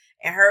Zola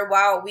and her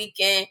wild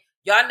weekend.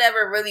 Y'all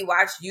never really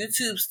watched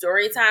YouTube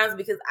story times,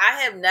 because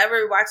I have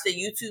never watched a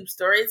YouTube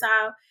story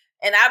time.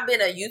 And I've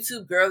been a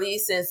YouTube girly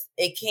since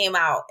it came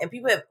out. And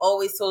people have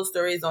always told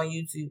stories on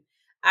YouTube.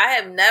 I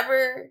have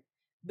never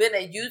been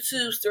a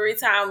YouTube story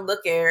time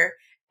looker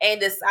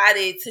and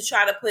decided to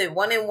try to put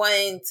one and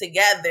one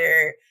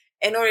together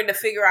in order to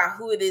figure out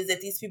who it is that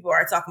these people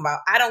are talking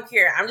about. I don't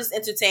care. I'm just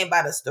entertained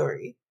by the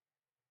story.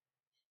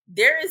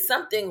 There is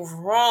something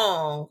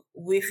wrong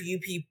with you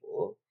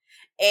people.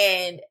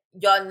 And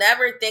y'all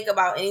never think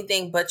about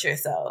anything but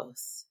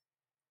yourselves.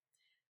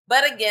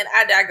 But again,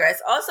 I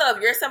digress. Also,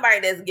 if you're somebody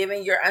that's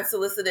giving your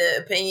unsolicited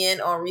opinion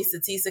on Risa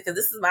Tisa, because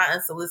this is my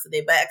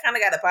unsolicited, but I kind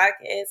of got a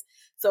podcast,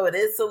 so it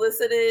is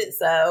solicited.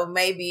 So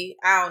maybe,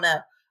 I don't know.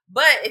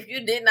 But if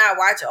you did not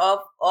watch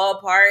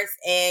all parts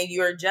and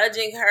you're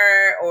judging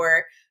her,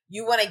 or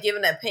you want to give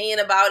an opinion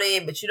about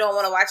it, but you don't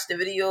want to watch the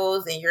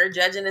videos and you're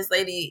judging this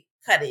lady,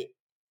 cut it.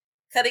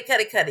 Cut it, cut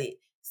it, cut it.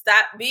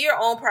 Stop. Be your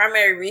own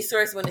primary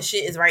resource when the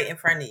shit is right in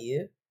front of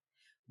you.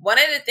 One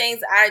of the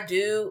things I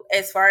do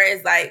as far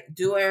as like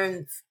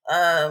doing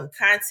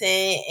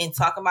content and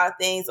talking about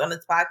things on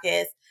this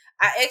podcast,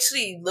 I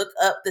actually look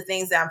up the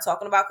things that I'm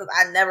talking about, because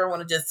I never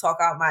want to just talk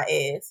out my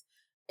ass.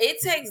 It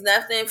takes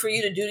nothing for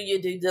you to do your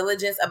due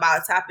diligence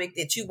about a topic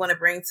that you want to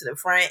bring to the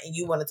front and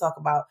you want to talk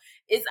about.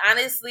 It's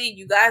honestly,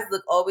 you guys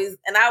look always,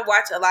 and I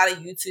watch a lot of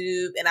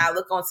YouTube and I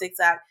look on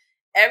TikTok.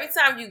 Every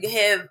time you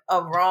have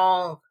a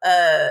wrong,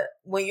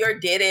 when you're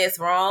dead ass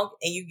wrong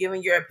and you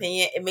giving your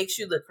opinion, it makes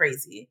you look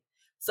crazy.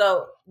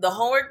 So the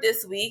homework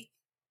this week,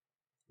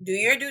 do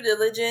your due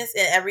diligence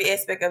in every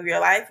aspect of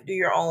your life. Do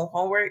your own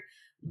homework.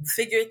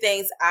 Figure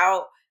things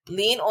out.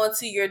 Lean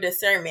onto your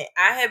discernment.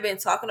 I have been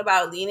talking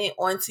about leaning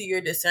onto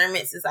your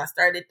discernment since I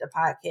started the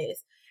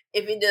podcast.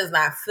 If it does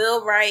not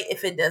feel right,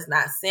 if it does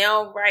not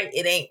sound right,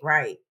 it ain't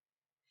right.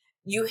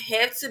 You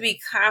have to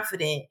be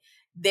confident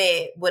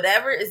that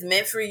whatever is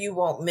meant for you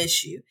won't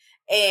miss you.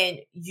 And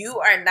you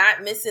are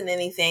not missing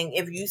anything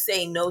if you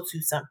say no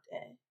to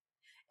something.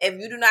 If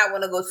you do not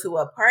want to go to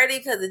a party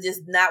because it's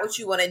just not what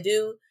you want to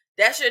do,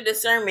 that's your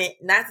discernment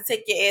not to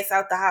take your ass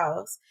out the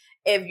house.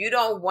 If you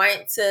don't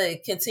want to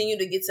continue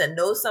to get to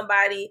know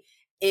somebody,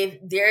 if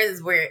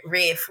there's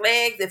red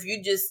flags,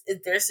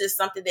 if there's just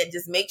something that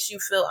just makes you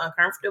feel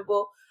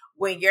uncomfortable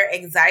when your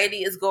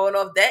anxiety is going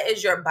off, that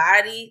is your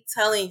body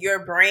telling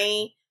your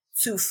brain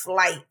to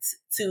flight,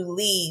 to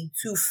leave,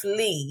 to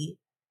flee.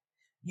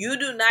 You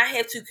do not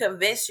have to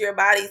convince your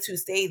body to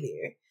stay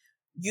there.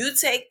 You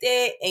take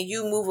that and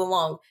you move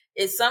along.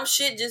 If some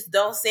shit just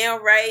don't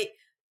sound right,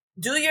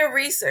 do your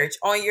research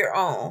on your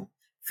own.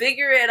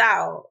 Figure it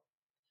out.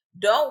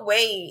 Don't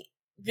wait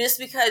just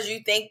because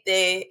you think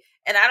that,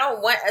 and I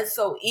don't want us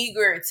so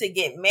eager to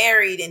get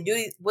married and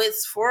do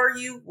what's for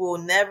you will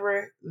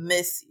never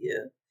miss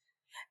you.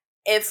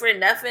 If for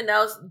nothing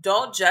else,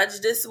 don't judge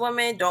this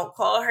woman. Don't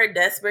call her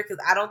desperate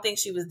because I don't think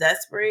she was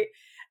desperate.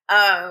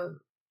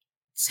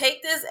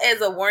 Take this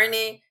as a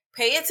warning.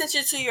 Pay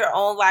attention to your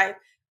own life.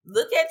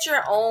 Look at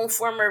your own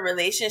former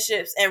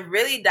relationships and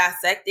really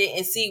dissect it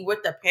and see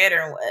what the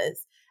pattern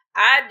was.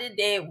 I did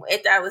that.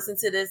 After I listened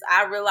to this,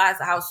 I realized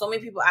how so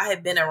many people I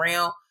have been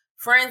around,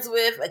 friends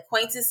with,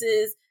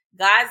 acquaintances,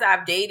 guys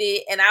I've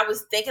dated, and I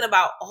was thinking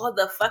about all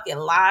the fucking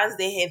lies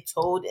they have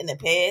told in the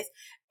past,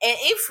 and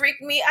it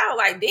freaked me out.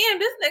 Like, damn,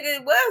 this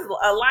nigga was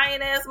a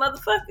lying ass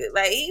motherfucker.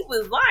 Like, he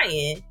was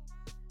lying.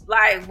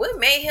 Like, what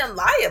made him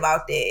lie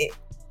about that?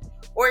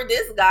 Or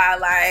this guy,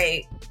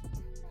 like,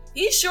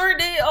 he sure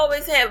did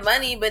always have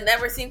money, but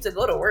never seemed to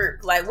go to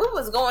work. Like, what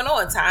was going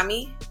on,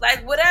 Tommy?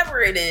 Like,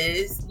 whatever it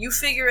is, you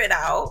figure it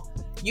out.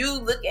 You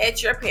look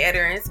at your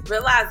patterns,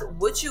 realize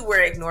what you were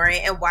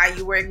ignoring and why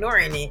you were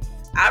ignoring it.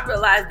 I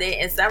realized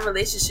that in some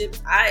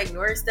relationships, I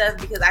ignored stuff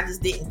because I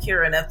just didn't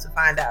care enough to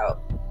find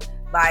out.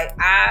 Like,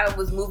 I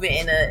was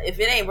moving if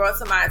it ain't brought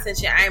to my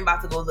attention, I ain't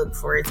about to go look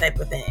for it type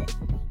of thing.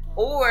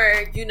 Or,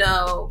 I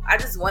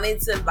just wanted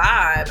to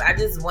vibe. I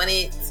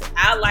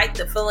liked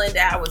the feeling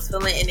that I was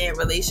feeling in that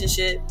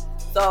relationship.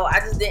 So I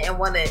just didn't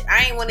want it.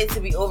 I ain't want it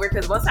to be over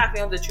because once I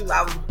found the truth,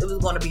 it was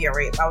going to be a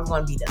rape. I was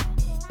going to be done.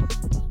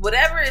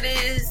 Whatever it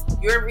is,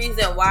 your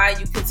reason why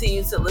you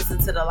continue to listen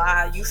to the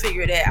lie, you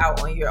figure that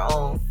out on your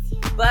own.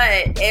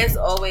 But as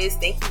always,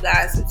 thank you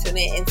guys for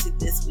tuning into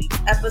this week's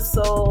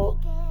episode.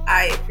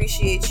 I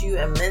appreciate you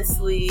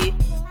immensely.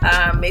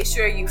 Make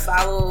sure you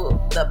follow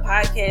the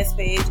podcast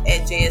page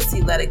at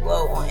JST Let It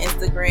Glow on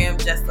Instagram,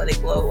 Just Let It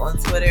Glow on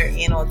Twitter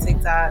and on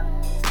TikTok.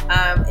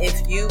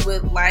 If you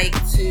would like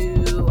to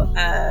do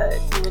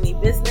any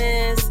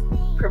business,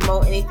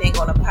 promote anything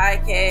on a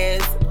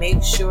podcast,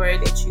 make sure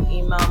that you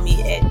email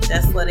me at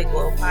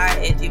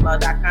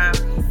justletitglowpod@gmail.com.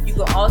 You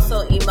can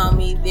also email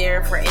me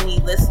there for any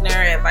listener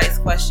advice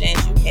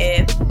questions you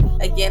have.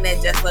 Again, at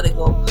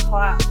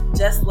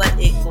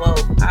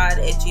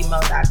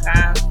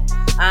justletitglowpod@gmail.com.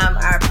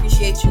 I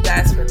appreciate you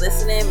guys for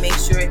listening. Make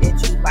sure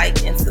that you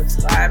like and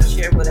subscribe,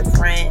 share with a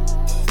friend,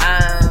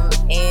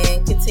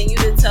 and continue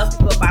to tell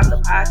people about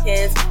the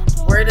podcast.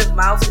 Word of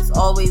mouth is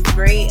always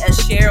great. A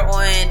share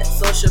on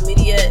social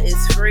media is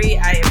free.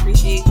 I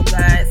appreciate you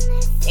guys,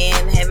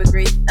 and have a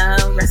great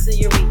rest of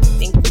your week.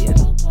 Thank you.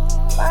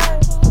 Bye.